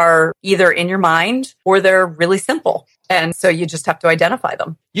are either in your mind or they're really simple. And so you just have to identify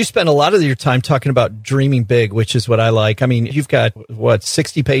them. You spend a lot of your time talking about dreaming big, which is what I like. I mean, you've got,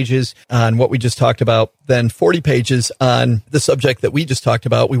 60 pages on what we just talked about, then 40 pages on the subject that we just talked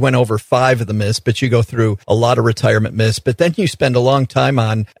about. We went over 5 of the myths, but you go through a lot of retirement myths. But then you spend a long time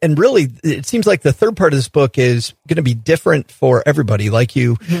on, and really, it seems like the third part of this book is going to be different for everybody. Like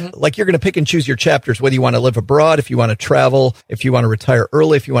you're going to pick and choose your chapters, whether you want to live abroad, if you want to travel, if you want to retire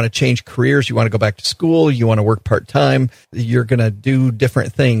early, if you want to change careers, you want to go back to school, you want to work part-time. You're going to do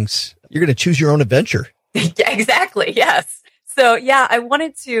different things. You're going to choose your own adventure. Yeah, exactly. Yes. So yeah, I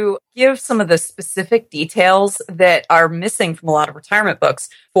wanted to give some of the specific details that are missing from a lot of retirement books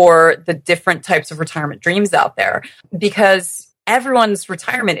for the different types of retirement dreams out there, because everyone's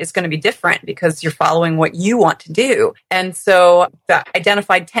retirement is going to be different because you're following what you want to do. And so I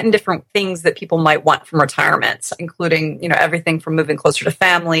identified 10 different things that people might want from retirement, including, everything from moving closer to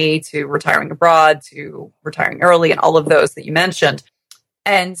family to retiring abroad to retiring early and all of those that you mentioned.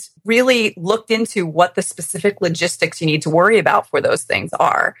 And really looked into what the specific logistics you need to worry about for those things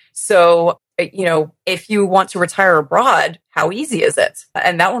are. So, if you want to retire abroad, how easy is it?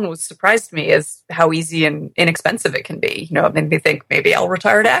 And that one was surprised me as how easy and inexpensive it can be. It made me think maybe I'll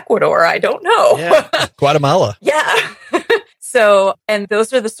retire to Ecuador. I don't know. Yeah. Guatemala. Yeah. So, and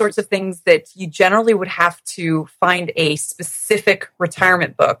those are the sorts of things that you generally would have to find a specific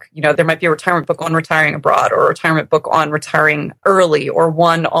retirement book. You know, there might be a retirement book on retiring abroad, or a retirement book on retiring early, or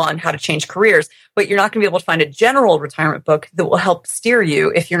one on how to change careers. But you're not going to be able to find a general retirement book that will help steer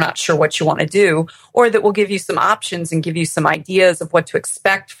you if you're not sure what you want to do, or that will give you some options and give you some ideas of what to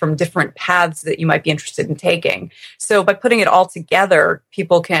expect from different paths that you might be interested in taking. So by putting it all together,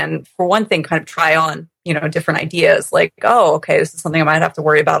 people can, for one thing, kind of try on, you know, different ideas like, oh, okay, this is something I might have to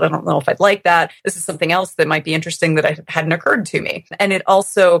worry about. I don't know if I'd like that. This is something else that might be interesting that hadn't occurred to me. And it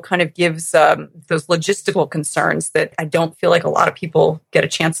also kind of gives those logistical concerns that I don't feel like a lot of people get a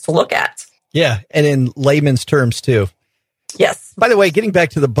chance to look at. Yeah. And in layman's terms too. Yes. By the way, getting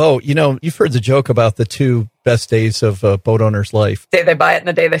back to the boat, you know, you've heard the joke about the 2 best days of a boat owner's life. The day they buy it and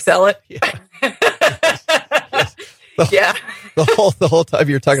the day they sell it. Yeah. Yeah. The whole time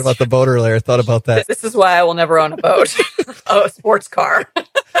you were talking about the boat earlier, I thought about that. This is why I will never own a boat. A sports car.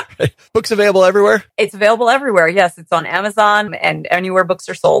 Right. Books available everywhere? It's available everywhere. Yes, it's on Amazon and anywhere books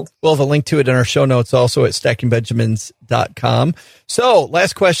are sold. We'll have a link to it in our show notes also at stackingbenjamins.com. So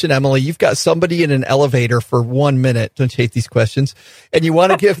last question, Emily, you've got somebody in an elevator for 1 minute. Don't you hate these questions? And you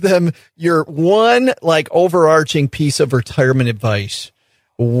want to give them your one like overarching piece of retirement advice.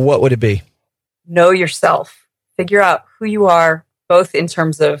 What would it be? Know yourself. Figure out who you are, both in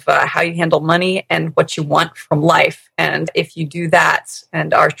terms of how you handle money and what you want from life. And if you do that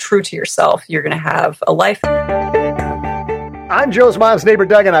and are true to yourself, you're going to have a life. I'm Joe's mom's neighbor,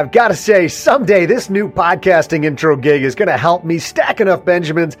 Doug, and I've got to say, someday this new podcasting intro gig is going to help me stack enough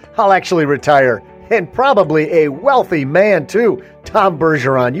Benjamins, I'll actually retire. And probably a wealthy man, too. Tom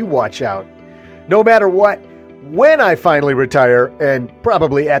Bergeron, you watch out. No matter what, when I finally retire, and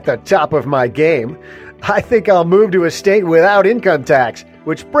probably at the top of my game, I think I'll move to a state without income tax,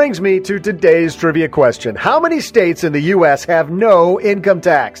 which brings me to today's trivia question. How many states in the U.S. have no income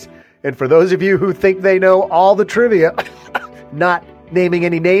tax? And for those of you who think they know all the trivia, not naming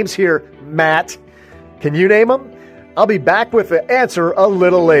any names here, Matt, can you name them? I'll be back with the answer a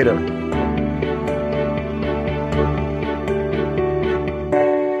little later.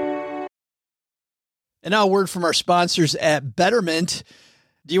 And now a word from our sponsors at Betterment.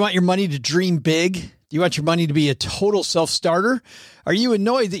 Do you want your money to dream big? Do you want your money to be a total self-starter? Are you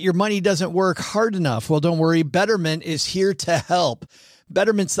annoyed that your money doesn't work hard enough? Well, don't worry. Betterment is here to help.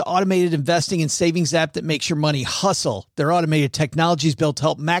 Betterment's the automated investing and savings app that makes your money hustle. Their automated technology is built to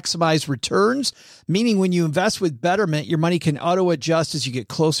help maximize returns, meaning when you invest with Betterment, your money can auto-adjust as you get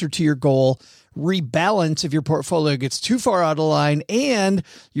closer to your goal, rebalance if your portfolio gets too far out of line, and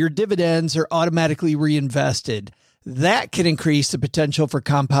your dividends are automatically reinvested. That can increase the potential for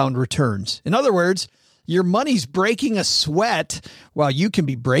compound returns. In other words, your money's breaking a sweat while you can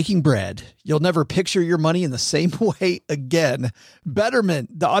be breaking bread. You'll never picture your money in the same way again.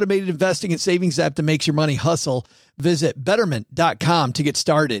 Betterment, the automated investing and savings app that makes your money hustle. Visit betterment.com to get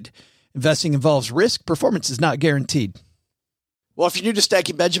started. Investing involves risk. Performance is not guaranteed. Well, if you're new to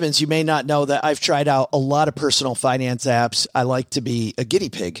Stacking Benjamins, you may not know that I've tried out a lot of personal finance apps. I like to be a guinea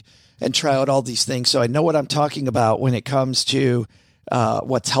pig and try out all these things. So I know what I'm talking about when it comes to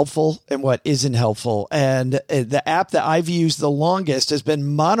what's helpful and what isn't helpful. And the app that I've used the longest has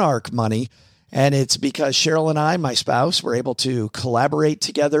been Monarch Money. And it's because Cheryl and I, my spouse, were able to collaborate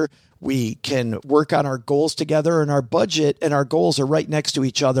together. We can work on our goals together, and our budget and our goals are right next to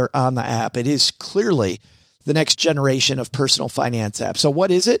each other on the app. It is clearly the next generation of personal finance apps. So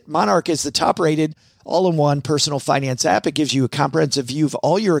what is it? Monarch is the top-rated all-in-one personal finance app. It gives you a comprehensive view of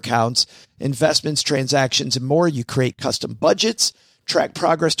all your accounts, investments, transactions, and more. You create custom budgets, track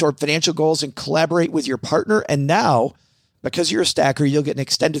progress toward financial goals, and collaborate with your partner. And now, because you're a stacker, you'll get an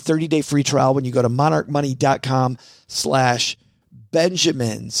extended 30-day free trial when you go to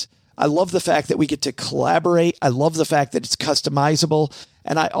monarchmoney.com/Benjamins. I love the fact that we get to collaborate. I love the fact that it's customizable.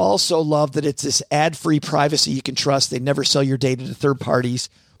 And I also love that it's this ad-free privacy you can trust. They never sell your data to third parties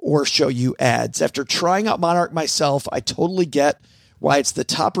or show you ads. After trying out Monarch myself, I totally get why it's the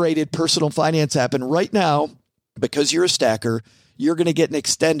top-rated personal finance app. And right now, because you're a stacker, you're going to get an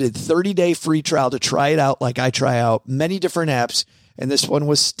extended 30-day free trial to try it out like I try out many different apps. And this one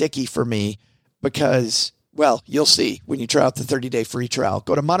was sticky for me because, well, you'll see when you try out the 30-day free trial.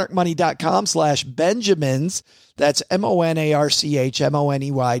 Go to monarchmoney.com/Benjamins. That's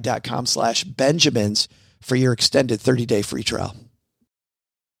monarchmoney.com/Benjamins for your extended 30-day free trial.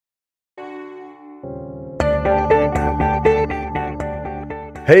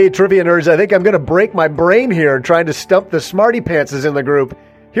 Hey, trivia nerds, I think I'm going to break my brain here trying to stump the smarty pantses in the group.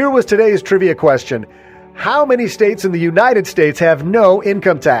 Here was today's trivia question. How many states in the United States have no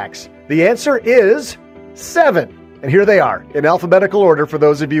income tax? The answer is 7. And here they are, in alphabetical order for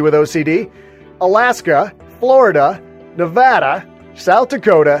those of you with OCD: Alaska, Florida, Nevada, South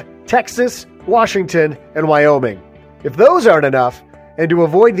Dakota, Texas, Washington, and Wyoming. If those aren't enough, and to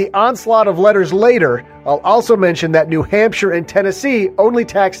avoid the onslaught of letters later, I'll also mention that New Hampshire and Tennessee only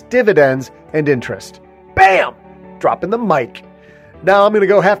tax dividends and interest. Bam! Dropping the mic. Now I'm going to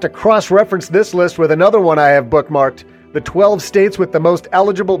go have to cross-reference this list with another one I have bookmarked, the 12 states with the most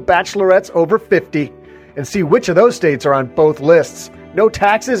eligible bachelorettes over 50, and see which of those states are on both lists. No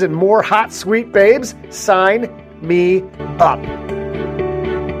taxes and more hot, sweet babes? Sign me up.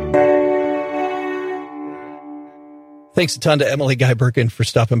 Thanks a ton to Emily Guy Birkin for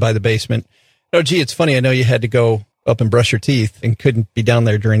stopping by the basement. Oh, gee, it's funny. I know you had to go up and brush your teeth and couldn't be down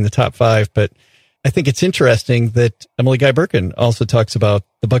there during the top 5, but I think it's interesting that Emily Guy Birkin also talks about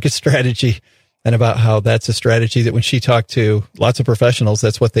the bucket strategy and about how that's a strategy that when she talked to lots of professionals,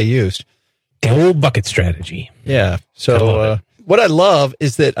 that's what they used. The old bucket strategy. Yeah. So what I love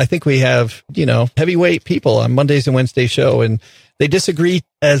is that I think we have, heavyweight people on Mondays and Wednesdays show, and they disagree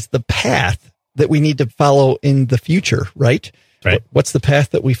as the path that we need to follow in the future, right? Right. What's the path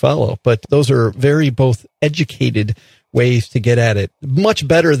that we follow? But those are very both educated ways to get at it. Much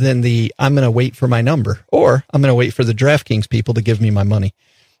better than the I'm going to wait for my number, or I'm going to wait for the DraftKings people to give me my money.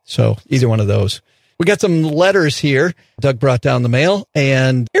 So either one of those. We got some letters here. Doug brought down the mail,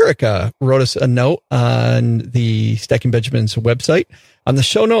 and Erica wrote us a note on the Stacking Benjamins website on the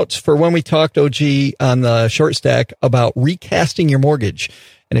show notes for when we talked, OG, on the short stack about recasting your mortgage.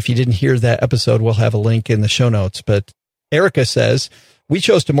 And if you didn't hear that episode, we'll have a link in the show notes. But Erica says, we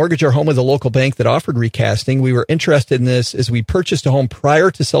chose to mortgage our home with a local bank that offered recasting. We were interested in this as we purchased a home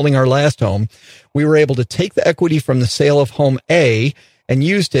prior to selling our last home. We were able to take the equity from the sale of home A and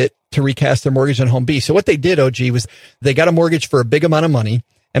used it to recast their mortgage on home B. So what they did, OG, was they got a mortgage for a big amount of money.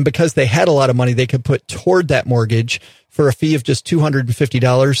 And because they had a lot of money they could put toward that mortgage for a fee of just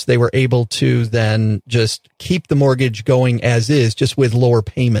 $250, they were able to then just keep the mortgage going as is, just with lower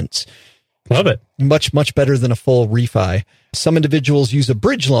payments. Love it. Much, much better than a full refi. Some individuals use a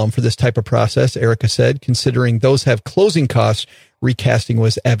bridge loan for this type of process, Erica said. Considering those have closing costs, recasting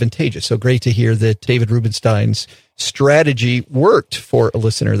was advantageous. So great to hear that David Rubenstein's strategy worked for a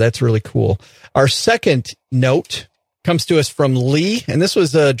listener. That's really cool. Our second note comes to us from Lee, and this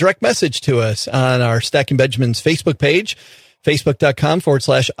was a direct message to us on our Stacking Benjamins Facebook page,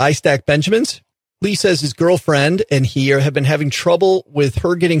 facebook.com/iStackBenjamins. Lee says his girlfriend and he have been having trouble with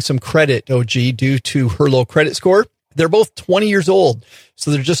her getting some credit, OG, due to her low credit score. They're both 20 years old,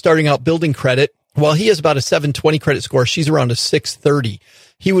 so they're just starting out building credit. While he has about a 720 credit score, she's around a 630.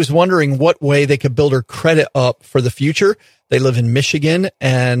 He was wondering what way they could build her credit up for the future. They live in Michigan,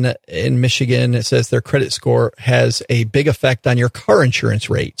 and in Michigan, it says their credit score has a big effect on your car insurance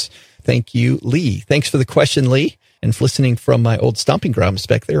rates. Thank you, Lee. Thanks for the question, Lee, and for listening from my old stomping grounds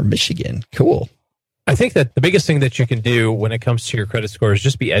back there in Michigan. Cool. I think that the biggest thing that you can do when it comes to your credit score is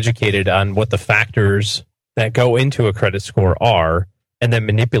just be educated on what the factors that go into a credit score are, and then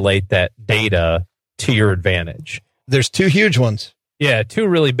manipulate that data to your advantage. There's two huge ones. Yeah, two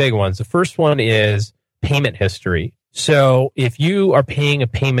really big ones. The first one is payment history. So if you are paying a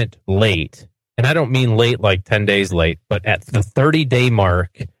payment late, and I don't mean late like 10 days late, but at the 30-day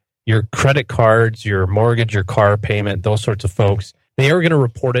mark, your credit cards, your mortgage, your car payment, those sorts of folks, they are going to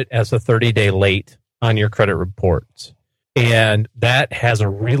report it as a 30-day late on your credit reports. And that has a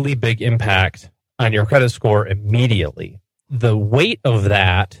really big impact on your credit score immediately. The weight of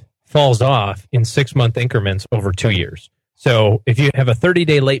that falls off in 6-month increments over 2 years. So if you have a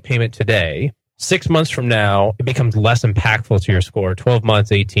 30-day late payment today, 6 months from now, it becomes less impactful to your score. 12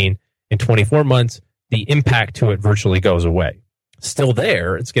 months, 18, and 24 months, the impact to it virtually goes away. Still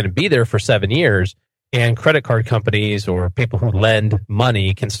there, it's going to be there for 7 years, and credit card companies or people who lend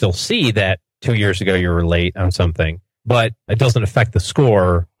money can still see that 2 years ago you were late on something, but it doesn't affect the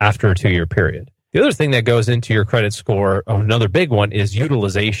score after a 2-year period. The other thing that goes into your credit score, another big one, is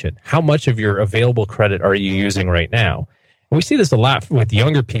utilization. How much of your available credit are you using right now? And we see this a lot with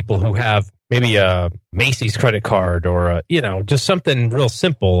younger people who have maybe a Macy's credit card or just something real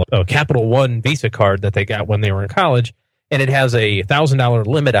simple, a Capital One Visa card that they got when they were in college, and it has a $1,000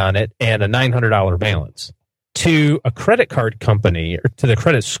 limit on it and a $900 balance. To a credit card company, or to the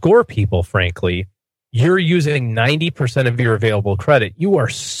credit score people, frankly, you're using 90% of your available credit. You are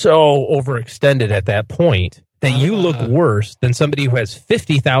so overextended at that point that you look worse than somebody who has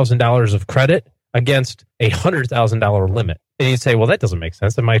 $50,000 of credit against a $100,000 limit. And you'd say, well, that doesn't make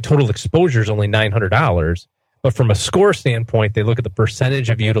sense. And my total exposure is only $900. But from a score standpoint, they look at the percentage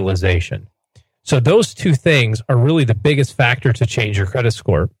of utilization. So those two things are really the biggest factor to change your credit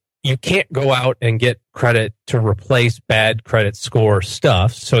score. you can't go out and get credit to replace bad credit score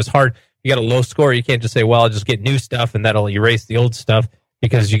stuff. So it's hard. You got a low score. You can't just say, well, I'll just get new stuff and that'll erase the old stuff,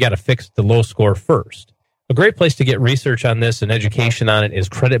 because you got to fix the low score first. A great place to get research on this and education on it is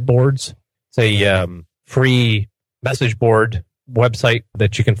Credit Boards. It's a free message board website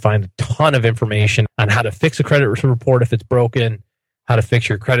that you can find a ton of information on how to fix a credit report if it's broken, how to fix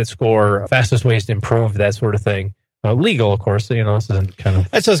your credit score, fastest ways to improve, that sort of thing. Legal, of course. This isn't kind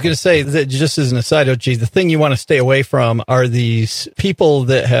of... That's what I was going to say. That just as an aside, OG, the thing you want to stay away from are these people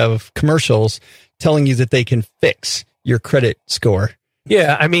that have commercials telling you that they can fix your credit score.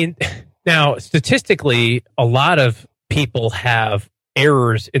 Yeah, I mean, now, statistically, a lot of people have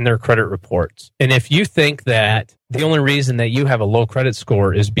errors in their credit reports. And if you think that the only reason that you have a low credit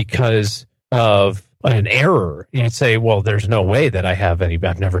score is because of an error, you'd say, well, there's no way that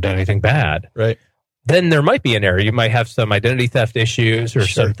I've never done anything bad. Right. Then there might be an error. You might have some identity theft issues or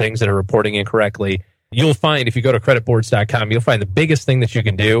some things that are reporting incorrectly. You'll find, if you go to creditboards.com, you'll find the biggest thing that you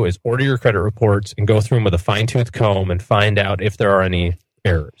can do is order your credit reports and go through them with a fine-tooth comb and find out if there are any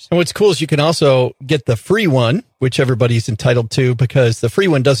errors. And what's cool is you can also get the free one, which everybody's entitled to, because the free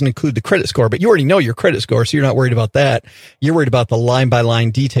one doesn't include the credit score, but you already know your credit score, so you're not worried about that. You're worried about the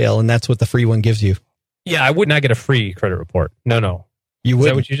line-by-line detail, and that's what the free one gives you. Yeah, I would not get a free credit report. No. You would. Is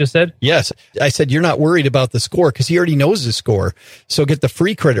that what you just said? Yes. I said you're not worried about the score because he already knows the score. So get the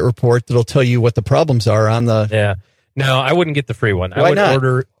free credit report that'll tell you what the problems are on the... Yeah. No, I wouldn't get the free one. Why not?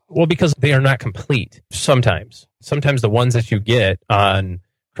 Order... Well, because they are not complete. Sometimes the ones that you get on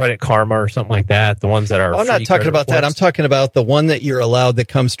Credit Karma or something like that, the ones that are... I'm not talking about that. I'm talking about the one that you're allowed that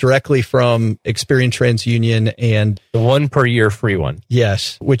comes directly from Experian TransUnion and... The one per year free one.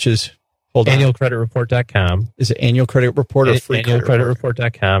 Yes, which is... Annualcreditreport.com. Is it Annual Credit Report or Free Credit Report?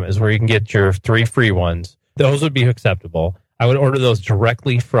 Annualcreditreport.com is where you can get your 3 free ones. Those would be acceptable. I would order those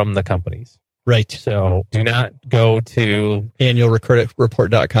directly from the companies. Right. So do not go to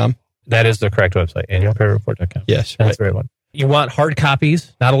Annualcreditreport.com. That is the correct website, Annualcreditreport.com. Yes. That's the right one. You want hard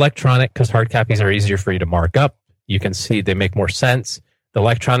copies, not electronic, because hard copies are easier for you to mark up. You can see they make more sense. The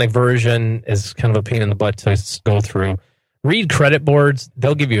electronic version is kind of a pain in the butt to go through. Read Credit Boards.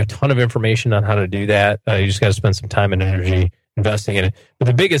 They'll give you a ton of information on how to do that. You just got to spend some time and energy investing in it. But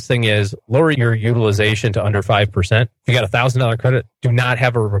the biggest thing is lower your utilization to under 5%. If you got $1,000 credit, do not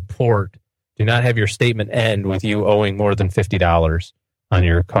have a report. Do not have your statement end with you owing more than $50 on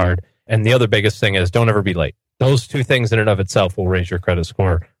your card. And the other biggest thing is don't ever be late. Those two things in and of itself will raise your credit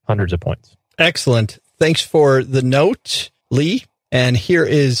score hundreds of points. Excellent. Thanks for the note, Lee. And here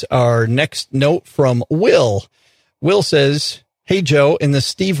is our next note from Will. Will says, hey, Joe, in the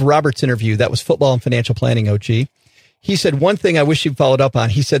Steve Roberts interview, that was football and financial planning, OG, he said one thing I wish he'd followed up on.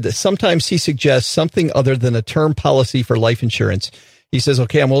 He said that sometimes he suggests something other than a term policy for life insurance. He says,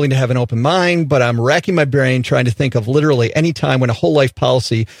 okay, I'm willing to have an open mind, but I'm racking my brain trying to think of literally any time when a whole life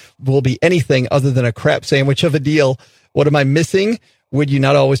policy will be anything other than a crap sandwich of a deal. What am I missing? Would you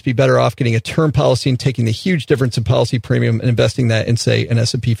not always be better off getting a term policy and taking the huge difference in policy premium and investing that in, say, an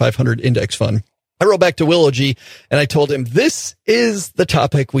S&P 500 index fund? I wrote back to Will OG and I told him this is the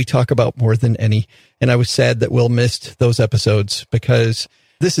topic we talk about more than any. And I was sad that Will missed those episodes because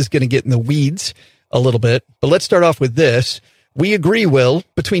this is going to get in the weeds a little bit. But let's start off with this. We agree, Will,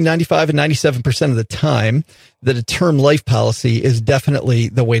 between 95 and 97% of the time that a term life policy is definitely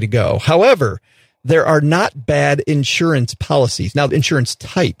the way to go. However, there are not bad insurance policies. Now, insurance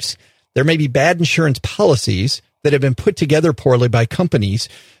types, there may be bad insurance policies that have been put together poorly by companies,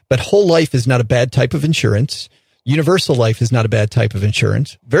 but whole life is not a bad type of insurance. Universal life is not a bad type of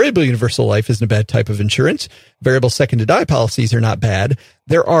insurance. Variable universal life isn't a bad type of insurance. Variable second to die policies are not bad.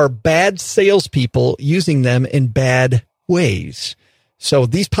 There are bad salespeople using them in bad ways. So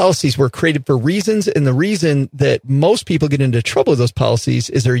these policies were created for reasons, and the reason that most people get into trouble with those policies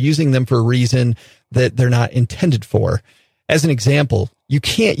is they're using them for a reason that they're not intended for. As an example, you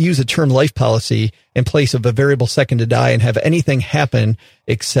can't use a term life policy in place of a variable second to die and have anything happen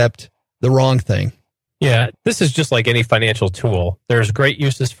except the wrong thing. Yeah, this is just like any financial tool. There's great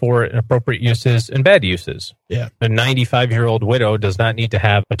uses for it, appropriate uses, and bad uses. Yeah. A 95-year-old widow does not need to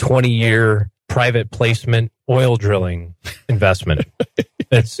have a 20-year private placement oil drilling investment.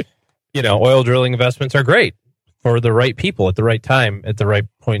 It's, oil drilling investments are great for the right people at the right time, at the right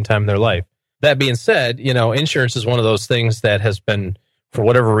point in time in their life. That being said, insurance is one of those things that has been, for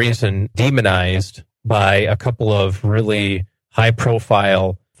whatever reason, demonized by a couple of really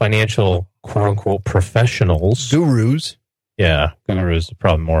high-profile financial, quote-unquote, professionals. Gurus. Yeah, gurus is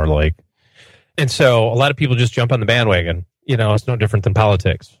probably more like. And so a lot of people just jump on the bandwagon. It's no different than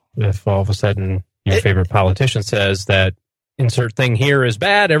politics. If all of a sudden your favorite politician says that, insert thing here is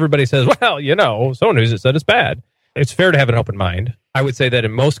bad, everybody says, well, so news it said it's bad. It's fair to have an open mind. I would say that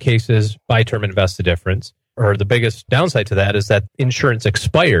in most cases, buy term, invest the difference. Or the biggest downside to that is that insurance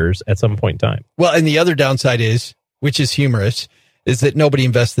expires at some point in time. Well, and the other downside is, which is humorous, is that nobody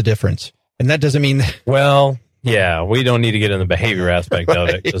invests the difference. And that doesn't mean that... Well, yeah, we don't need to get in the behavior aspect of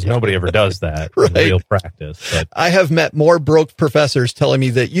it because nobody ever does that in real practice. But I have met more broke professors telling me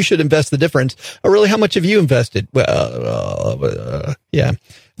that you should invest the difference. Oh, really? How much have you invested? Well, yeah.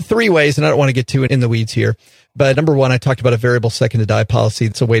 3 ways, and I don't want to get too in the weeds here. But number one, I talked about a variable second to die policy.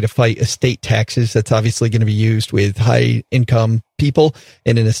 It's a way to fight estate taxes. That's obviously going to be used with high income people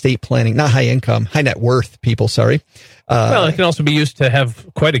and in estate planning, not high income, high net worth people. Sorry. Well, it can also be used to have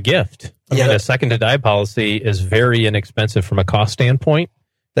quite a gift. I mean, a second to die policy is very inexpensive from a cost standpoint.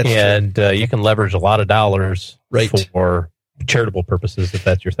 And you can leverage a lot of dollars for charitable purposes if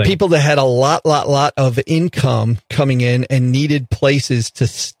that's your thing. People that had a lot of income coming in and needed places to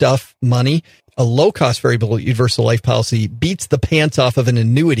stuff money. A low-cost variable universal life policy beats the pants off of an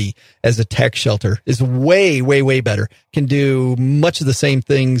annuity as a tax shelter, is way, way, way better. Can do much of the same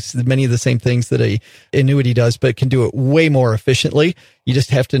things, many of the same things that a annuity does, but can do it way more efficiently. You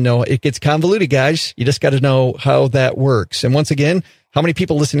just have to know, it gets convoluted, guys. You just got to know how that works. And once again, how many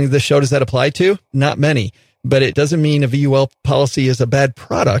people listening to this show does that apply to? Not many. But it doesn't mean a VUL policy is a bad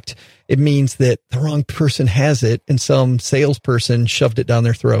product. It means that the wrong person has it and some salesperson shoved it down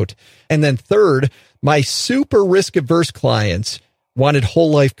their throat. And then third, my super risk averse clients wanted whole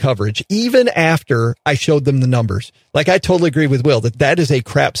life coverage, even after I showed them the numbers. Like, I totally agree with Will that is a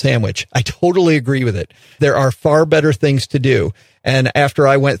crap sandwich. I totally agree with it. There are far better things to do. And after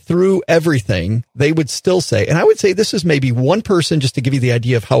I went through everything, they would still say, and I would say this is maybe one person, just to give you the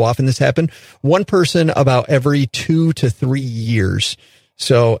idea of how often this happened, one person about every 2 to 3 years.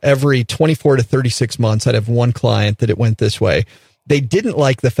 So every 24 to 36 months, I'd have one client that it went this way. They didn't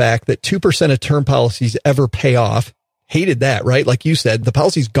like the fact that 2% of term policies ever pay off. Hated that, right? Like you said, the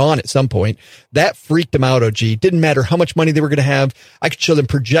policy's gone at some point. That freaked them out, OG. Didn't matter how much money they were going to have. I could show them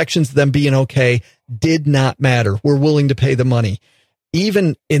projections of them being okay. Did not matter. We're willing to pay the money.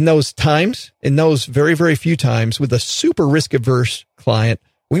 Even in those times, in those very, very few times with a super risk averse client,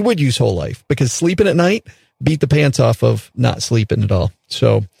 we would use whole life because sleeping at night beat the pants off of not sleeping at all.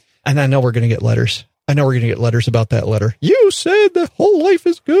 So, and I know we're going to get letters. I know we're going to get letters about that letter. You said the whole life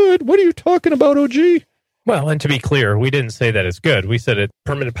is good. What are you talking about, OG? Well, and to be clear, we didn't say that it's good. We said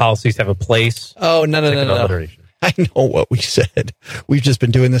permanent policies have a place. Oh, no. I know what we said. We've just been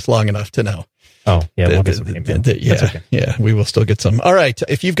doing this long enough to know. Oh, yeah. We'll get some hate mail. Yeah, we will still get some. All right.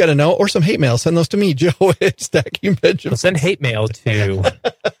 If you've got a note or some hate mail, send those to me, Joe at Stacking Benjamin. Send hate mail to...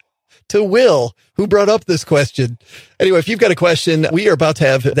 to Will, who brought up this question. Anyway, if you've got a question, we are about to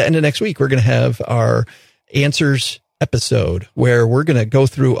have, at the end of next week, we're going to have our answers episode where we're going to go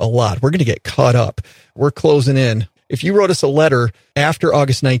through a lot. We're going to get caught up. We're closing in. If you wrote us a letter after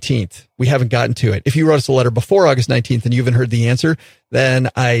August 19th, we haven't gotten to it. If you wrote us a letter before August 19th and you haven't heard the answer, then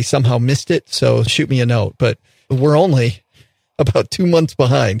I somehow missed it. So shoot me a note. But we're only about 2 months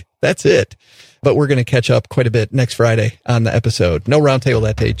behind. That's it. But we're going to catch up quite a bit next Friday on the episode. No roundtable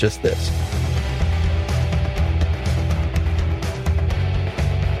that day, just this.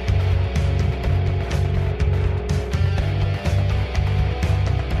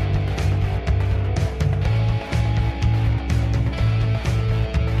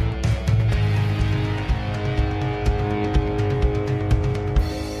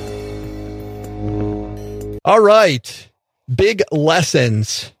 All right. Big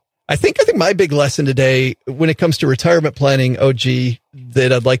lessons. I think my big lesson today when it comes to retirement planning, OG,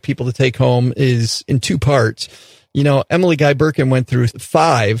 that I'd like people to take home is in 2 parts. You know, Emily Guy Birkin went through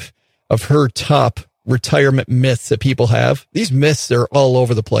 5 of her top retirement myths that people have. These myths are all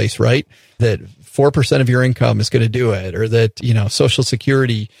over the place, right? That 4% of your income is going to do it, or that, you know, Social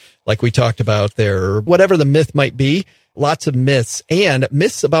Security, like we talked about there, or whatever the myth might be. Lots of myths, and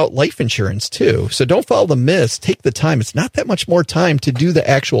myths about life insurance too. So don't follow the myths. Take the time. It's not that much more time to do the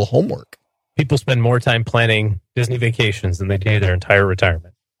actual homework. People spend more time planning Disney vacations than they do their entire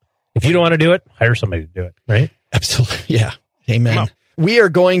retirement. If you don't want to do it, hire somebody to do it, right? Absolutely. Yeah. Amen. We are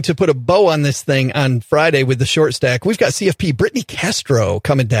going to put a bow on this thing on Friday with the short stack. We've got CFP Brittany Castro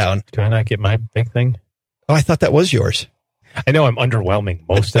coming down. Do I not get my big thing? Oh, I thought that was yours. I know I'm underwhelming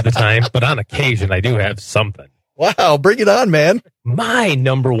most of the time, but on occasion I do have something. Wow, bring it on, man. My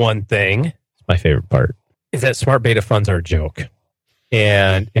number one thing, it's my favorite part, is that smart beta funds are a joke.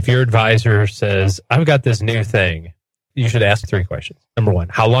 And if your advisor says, I've got this new thing, you should ask 3 questions. Number 1,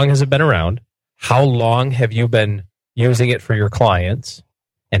 how long has it been around? How long have you been using it for your clients?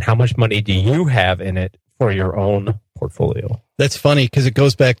 And how much money do you have in it for your own portfolio. That's funny because it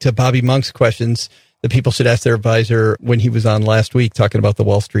goes back to Bobby Monk's questions that people should ask their advisor when he was on last week talking about the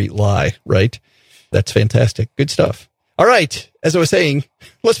Wall Street lie, right? That's fantastic. Good stuff. All right. As I was saying,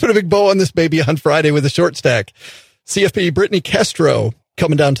 let's put a big bow on this baby on Friday with a short stack. CFP Brittany Castro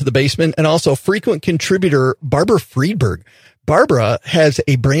coming down to the basement, and also frequent contributor Barbara Friedberg. Barbara has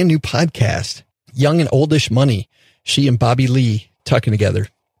a brand new podcast, Young and Oldish Money. She and Bobby Lee talking together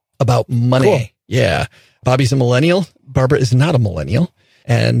about money. Cool. Yeah. Bobby's a millennial. Barbara is not a millennial.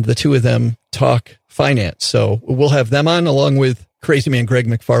 And the two of them talk finance. So we'll have them on along with crazy man Greg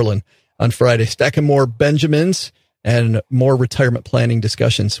McFarland on Friday, stacking more Benjamins and more retirement planning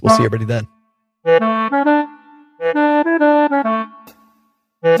discussions. We'll see everybody then.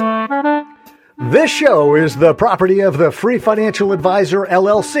 This show is the property of the Free Financial Advisor,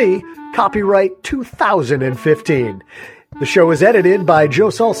 LLC, copyright 2015. The show is edited by Joe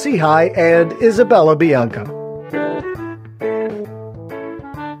Salsihai and Isabella Bianca.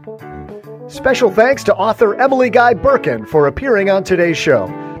 Special thanks to author Emily Guy Birkin for appearing on today's show.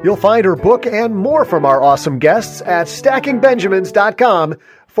 You'll find her book and more from our awesome guests at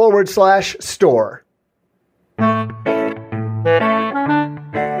stackingbenjamins.com/store.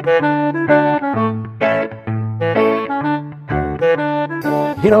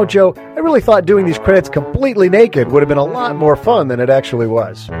 You know, Joe, I really thought doing these credits completely naked would have been a lot more fun than it actually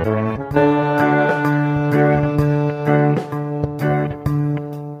was.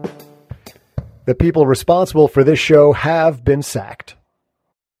 The people responsible for this show have been sacked.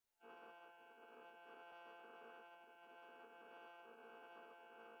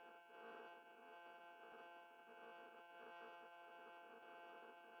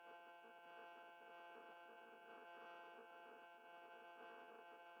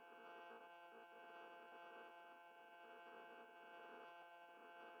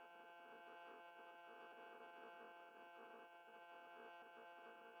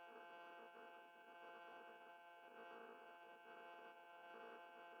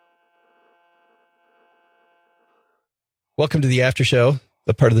 Welcome to the after show,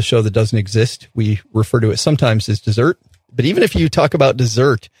 the part of the show that doesn't exist. We refer to it sometimes as dessert. But even if you talk about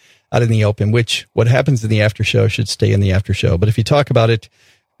dessert out in the open, which what happens in the after show should stay in the after show. But if you talk about it,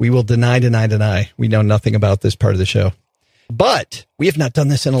 we will deny. We know nothing about this part of the show. But we have not done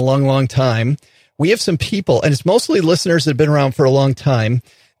this in a long, long time. We have some people, and it's mostly listeners that have been around for a long time,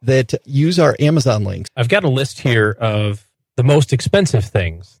 that use our Amazon links. I've got a list here of the most expensive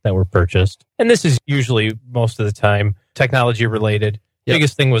things that were purchased. And this is usually, most of the time, technology related. Yep.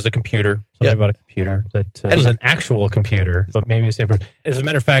 Biggest thing was a computer. Somebody bought a computer that was an actual computer, but maybe the same person. As a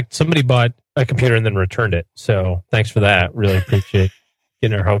matter of fact, somebody bought a computer and then returned it. So thanks for that. Really appreciate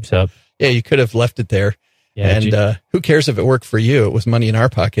getting our hopes up. Yeah, you could have left it there. Yeah, and who cares if it worked for you? It was money in our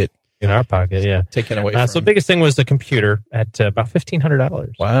pocket. In our pocket, yeah. Taken away from. So the biggest thing was the computer at about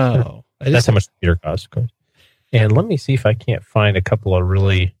 $1,500. Wow. That's how much the computer costs, of course. And let me see if I can't find a couple of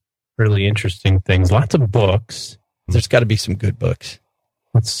really, really interesting things. Lots of books. There's got to be some good books.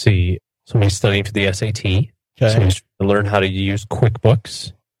 Let's see. Somebody's studying for the SAT. Okay. Somebody's trying to learn how to use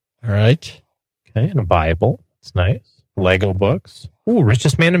QuickBooks. All right. Okay. And a Bible. It's nice. Lego books. Ooh,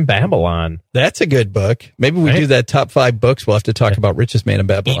 Richest Man in Babylon. That's a good book. Maybe we do that top 5 books. We'll have to talk about Richest Man in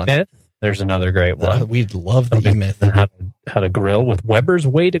Babylon. E-Myth. There's another great one. We'd love the E-Myth. How to grill with Weber's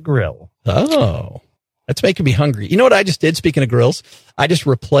Way to Grill. Oh. That's making me hungry. You know what I just did? Speaking of grills, I just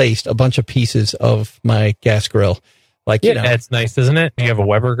replaced a bunch of pieces of my gas grill. Like, you know, that's nice, isn't it? You have a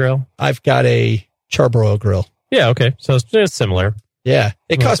Weber grill? I've got a charbroil grill. Yeah, okay. So it's just similar. Yeah.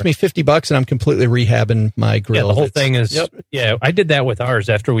 It cost me $50 and I'm completely rehabbing my grill. Yeah, the whole thing is, yeah, I did that with ours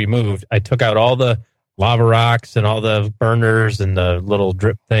after we moved. I took out all the lava rocks and all the burners and the little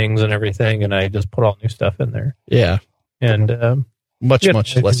drip things and everything, and I just put all new stuff in there. Yeah. And much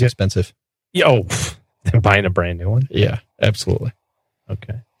less expensive. Yeah, than buying a brand new one. Yeah, absolutely.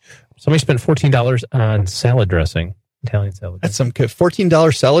 Okay. Somebody spent $14 on salad dressing, Italian salad dressing. That's some good.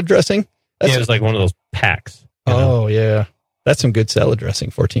 $14 salad dressing? It was like one of those packs. Oh, yeah. That's some good salad dressing,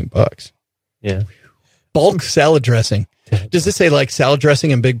 $14. Yeah. Bulk salad dressing. Does it say like salad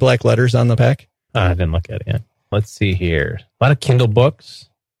dressing in big black letters on the pack? I didn't look at it yet. Let's see here. A lot of Kindle books,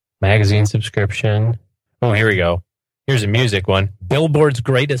 magazine subscription. Oh, here we go. Here's a music one. Billboard's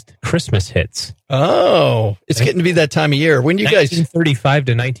greatest Christmas hits. Oh, it's getting to be that time of year. When you guys 1935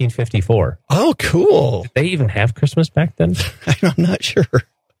 to 1954. Oh, cool. Did they even have Christmas back then? I'm not sure. I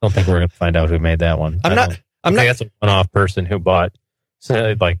don't think we're going to find out who made that one. I'm not. That's a one-off person who bought,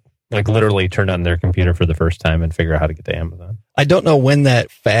 so like literally turned on their computer for the first time and figure out how to get to Amazon. I don't know when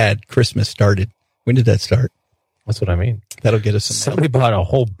that fad Christmas started. When did that start? That's what I mean. That'll get us some. Somebody bought a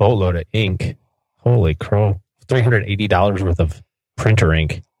whole boatload of ink. Holy crow. $380 worth of printer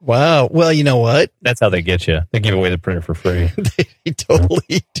ink. Wow. Well, you know what? That's how they get you. They give away the printer for free. They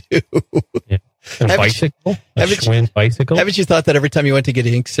totally do. Yeah. A bicycle? A Schwinn bicycle? Haven't you thought that every time you went to get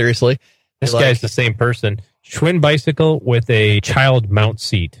ink? Seriously? This guy's the same person. Schwinn bicycle with a child mount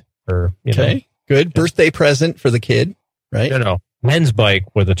seat. Or, okay. Good. Birthday present for the kid, right? No. Men's bike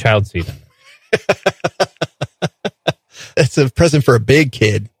with a child seat on it. It's a present for a big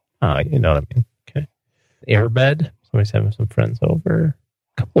kid. Oh, you know what I mean. Okay. Airbed. Somebody's having some friends over.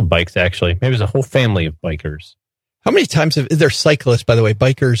 A couple of bikes, actually. Maybe there's a whole family of bikers. How many times they're cyclists, by the way?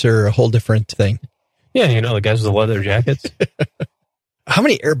 Bikers are a whole different thing. Yeah, the guys with the leather jackets. How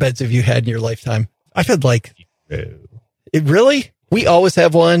many airbeds have you had in your lifetime? I've had it really? We always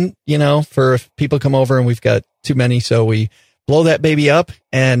have one, for if people come over and we've got too many. So we blow that baby up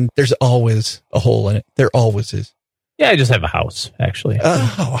and there's always a hole in it. There always is. Yeah, I just have a house, actually.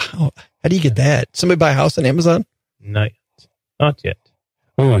 Oh, how do you get that? Somebody buy a house on Amazon? Not yet.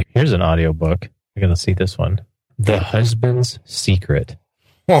 Oh, here's an audiobook. You're going to see this one. The Husband's Secret.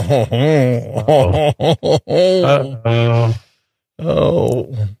 Uh-oh.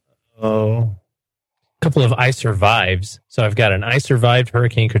 Oh. Couple of I Survives. So I've got I survived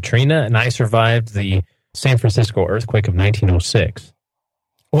Hurricane Katrina and I survived the San Francisco earthquake of 1906.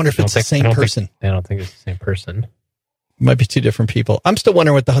 I wonder if it's the same person. I don't think it's the same person. Might be two different people. I'm still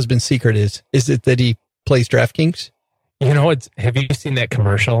wondering what the husband's secret is. Is it that he plays DraftKings? Have you seen that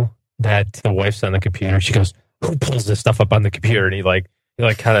commercial that the wife's on the computer? She goes, who pulls this stuff up on the computer? And he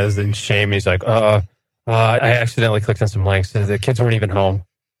kind of is in shame. He's like, I accidentally clicked on some links. The kids weren't even home.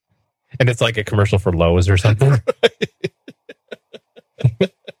 And it's like a commercial for Lowe's or something.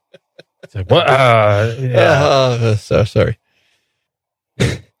 It's like, what? Yeah. So sorry.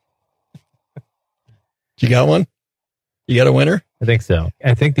 You got one? You got a winner? I think so.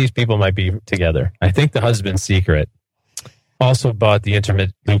 I think these people might be together. I think the husband's secret also bought the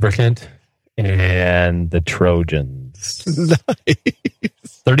intimate lubricant and the Trojans. Nice.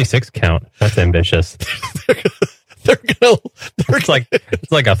 36 count. That's ambitious. It's like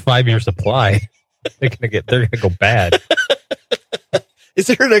a 5-year supply. They're gonna go bad. Is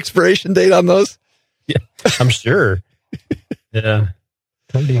there an expiration date on those? Yeah, I'm sure. Yeah.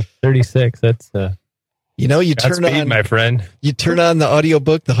 36. That's you turn on, my friend. You turn on the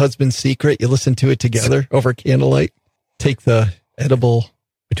audiobook, The Husband's Secret. You listen to it together over candlelight. Take the edible.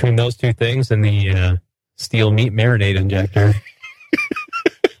 Between those two things and the steel meat marinade injector.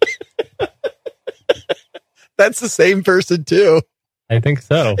 That's the same person too. I think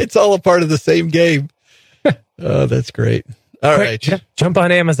so. It's all a part of the same game. Oh, that's great. All right. Jump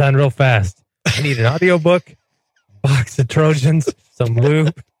on Amazon real fast. I need an audiobook, box of Trojans, some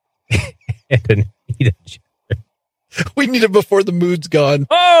lube, and a heat injector. We need it before the mood's gone.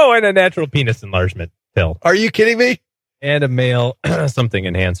 Oh, and a natural penis enlargement pill. Are you kidding me? And a male something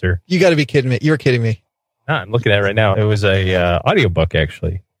enhancer. You got to be kidding me. You're kidding me. No, I'm looking at it right now. It was a audiobook,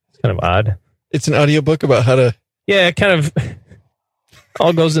 actually. It's kind of odd. It's an audiobook about how to... Yeah, it kind of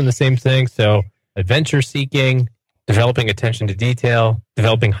all goes in the same thing. So adventure seeking, developing attention to detail,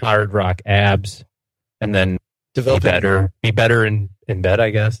 developing hard rock abs, and then be better in bed, I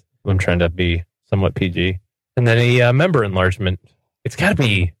guess. I'm trying to be somewhat PG. And then a member enlargement. It's got to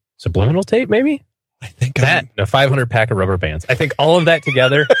be subliminal tape, maybe? I think that, a 500 pack of rubber bands. I think all of that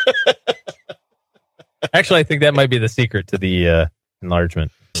together. Actually, I think that might be the secret to the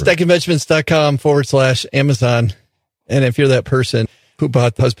enlargement. StackingBenjamins.com/Amazon. And if you're that person who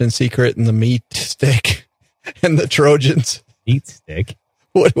bought the husband's secret and the meat stick and the Trojans. Meat stick?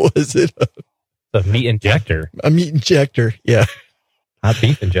 What was it? A meat injector. A meat injector, yeah. Hot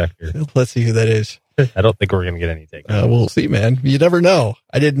beef injector. Let's see who that is. I don't think we're going to get any take. We'll see, man. You never know.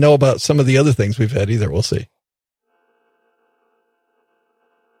 I didn't know about some of the other things we've had either. We'll see.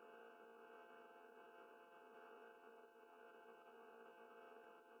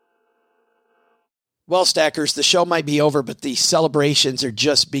 Well, Stackers, the show might be over, but the celebrations are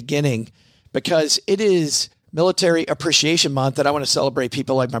just beginning because it is Military Appreciation Month, and I want to celebrate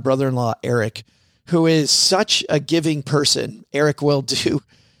people like my brother-in-law, Eric, who is such a giving person. Eric will do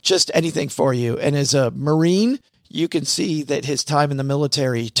just anything for you. And as a Marine, you can see that his time in the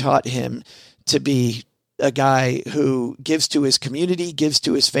military taught him to be a guy who gives to his community, gives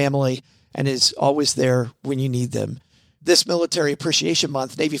to his family, and is always there when you need them. This Military Appreciation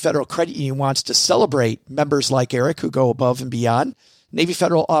Month, Navy Federal Credit Union wants to celebrate members like Eric who go above and beyond. Navy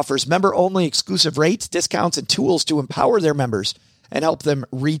Federal offers member-only exclusive rates, discounts, and tools to empower their members and help them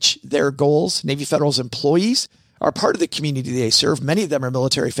reach their goals. Navy Federal's employees are part of the community they serve. Many of them are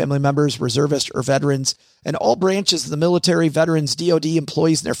military family members, reservists, or veterans, and all branches of the military, veterans, DoD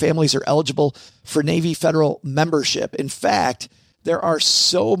employees, and their families are eligible for Navy Federal membership. In fact, there are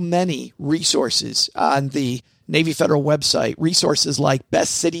so many resources on the Navy Federal website, resources like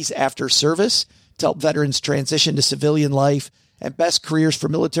Best Cities After Service to help veterans transition to civilian life, and Best Careers for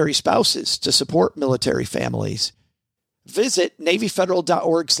Military Spouses to support military families. Visit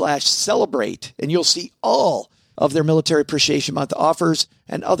NavyFederal.org/celebrate, and you'll see all of their Military Appreciation Month offers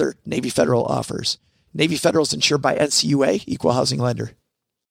and other Navy Federal offers. Navy Federal is insured by NCUA, Equal Housing Lender.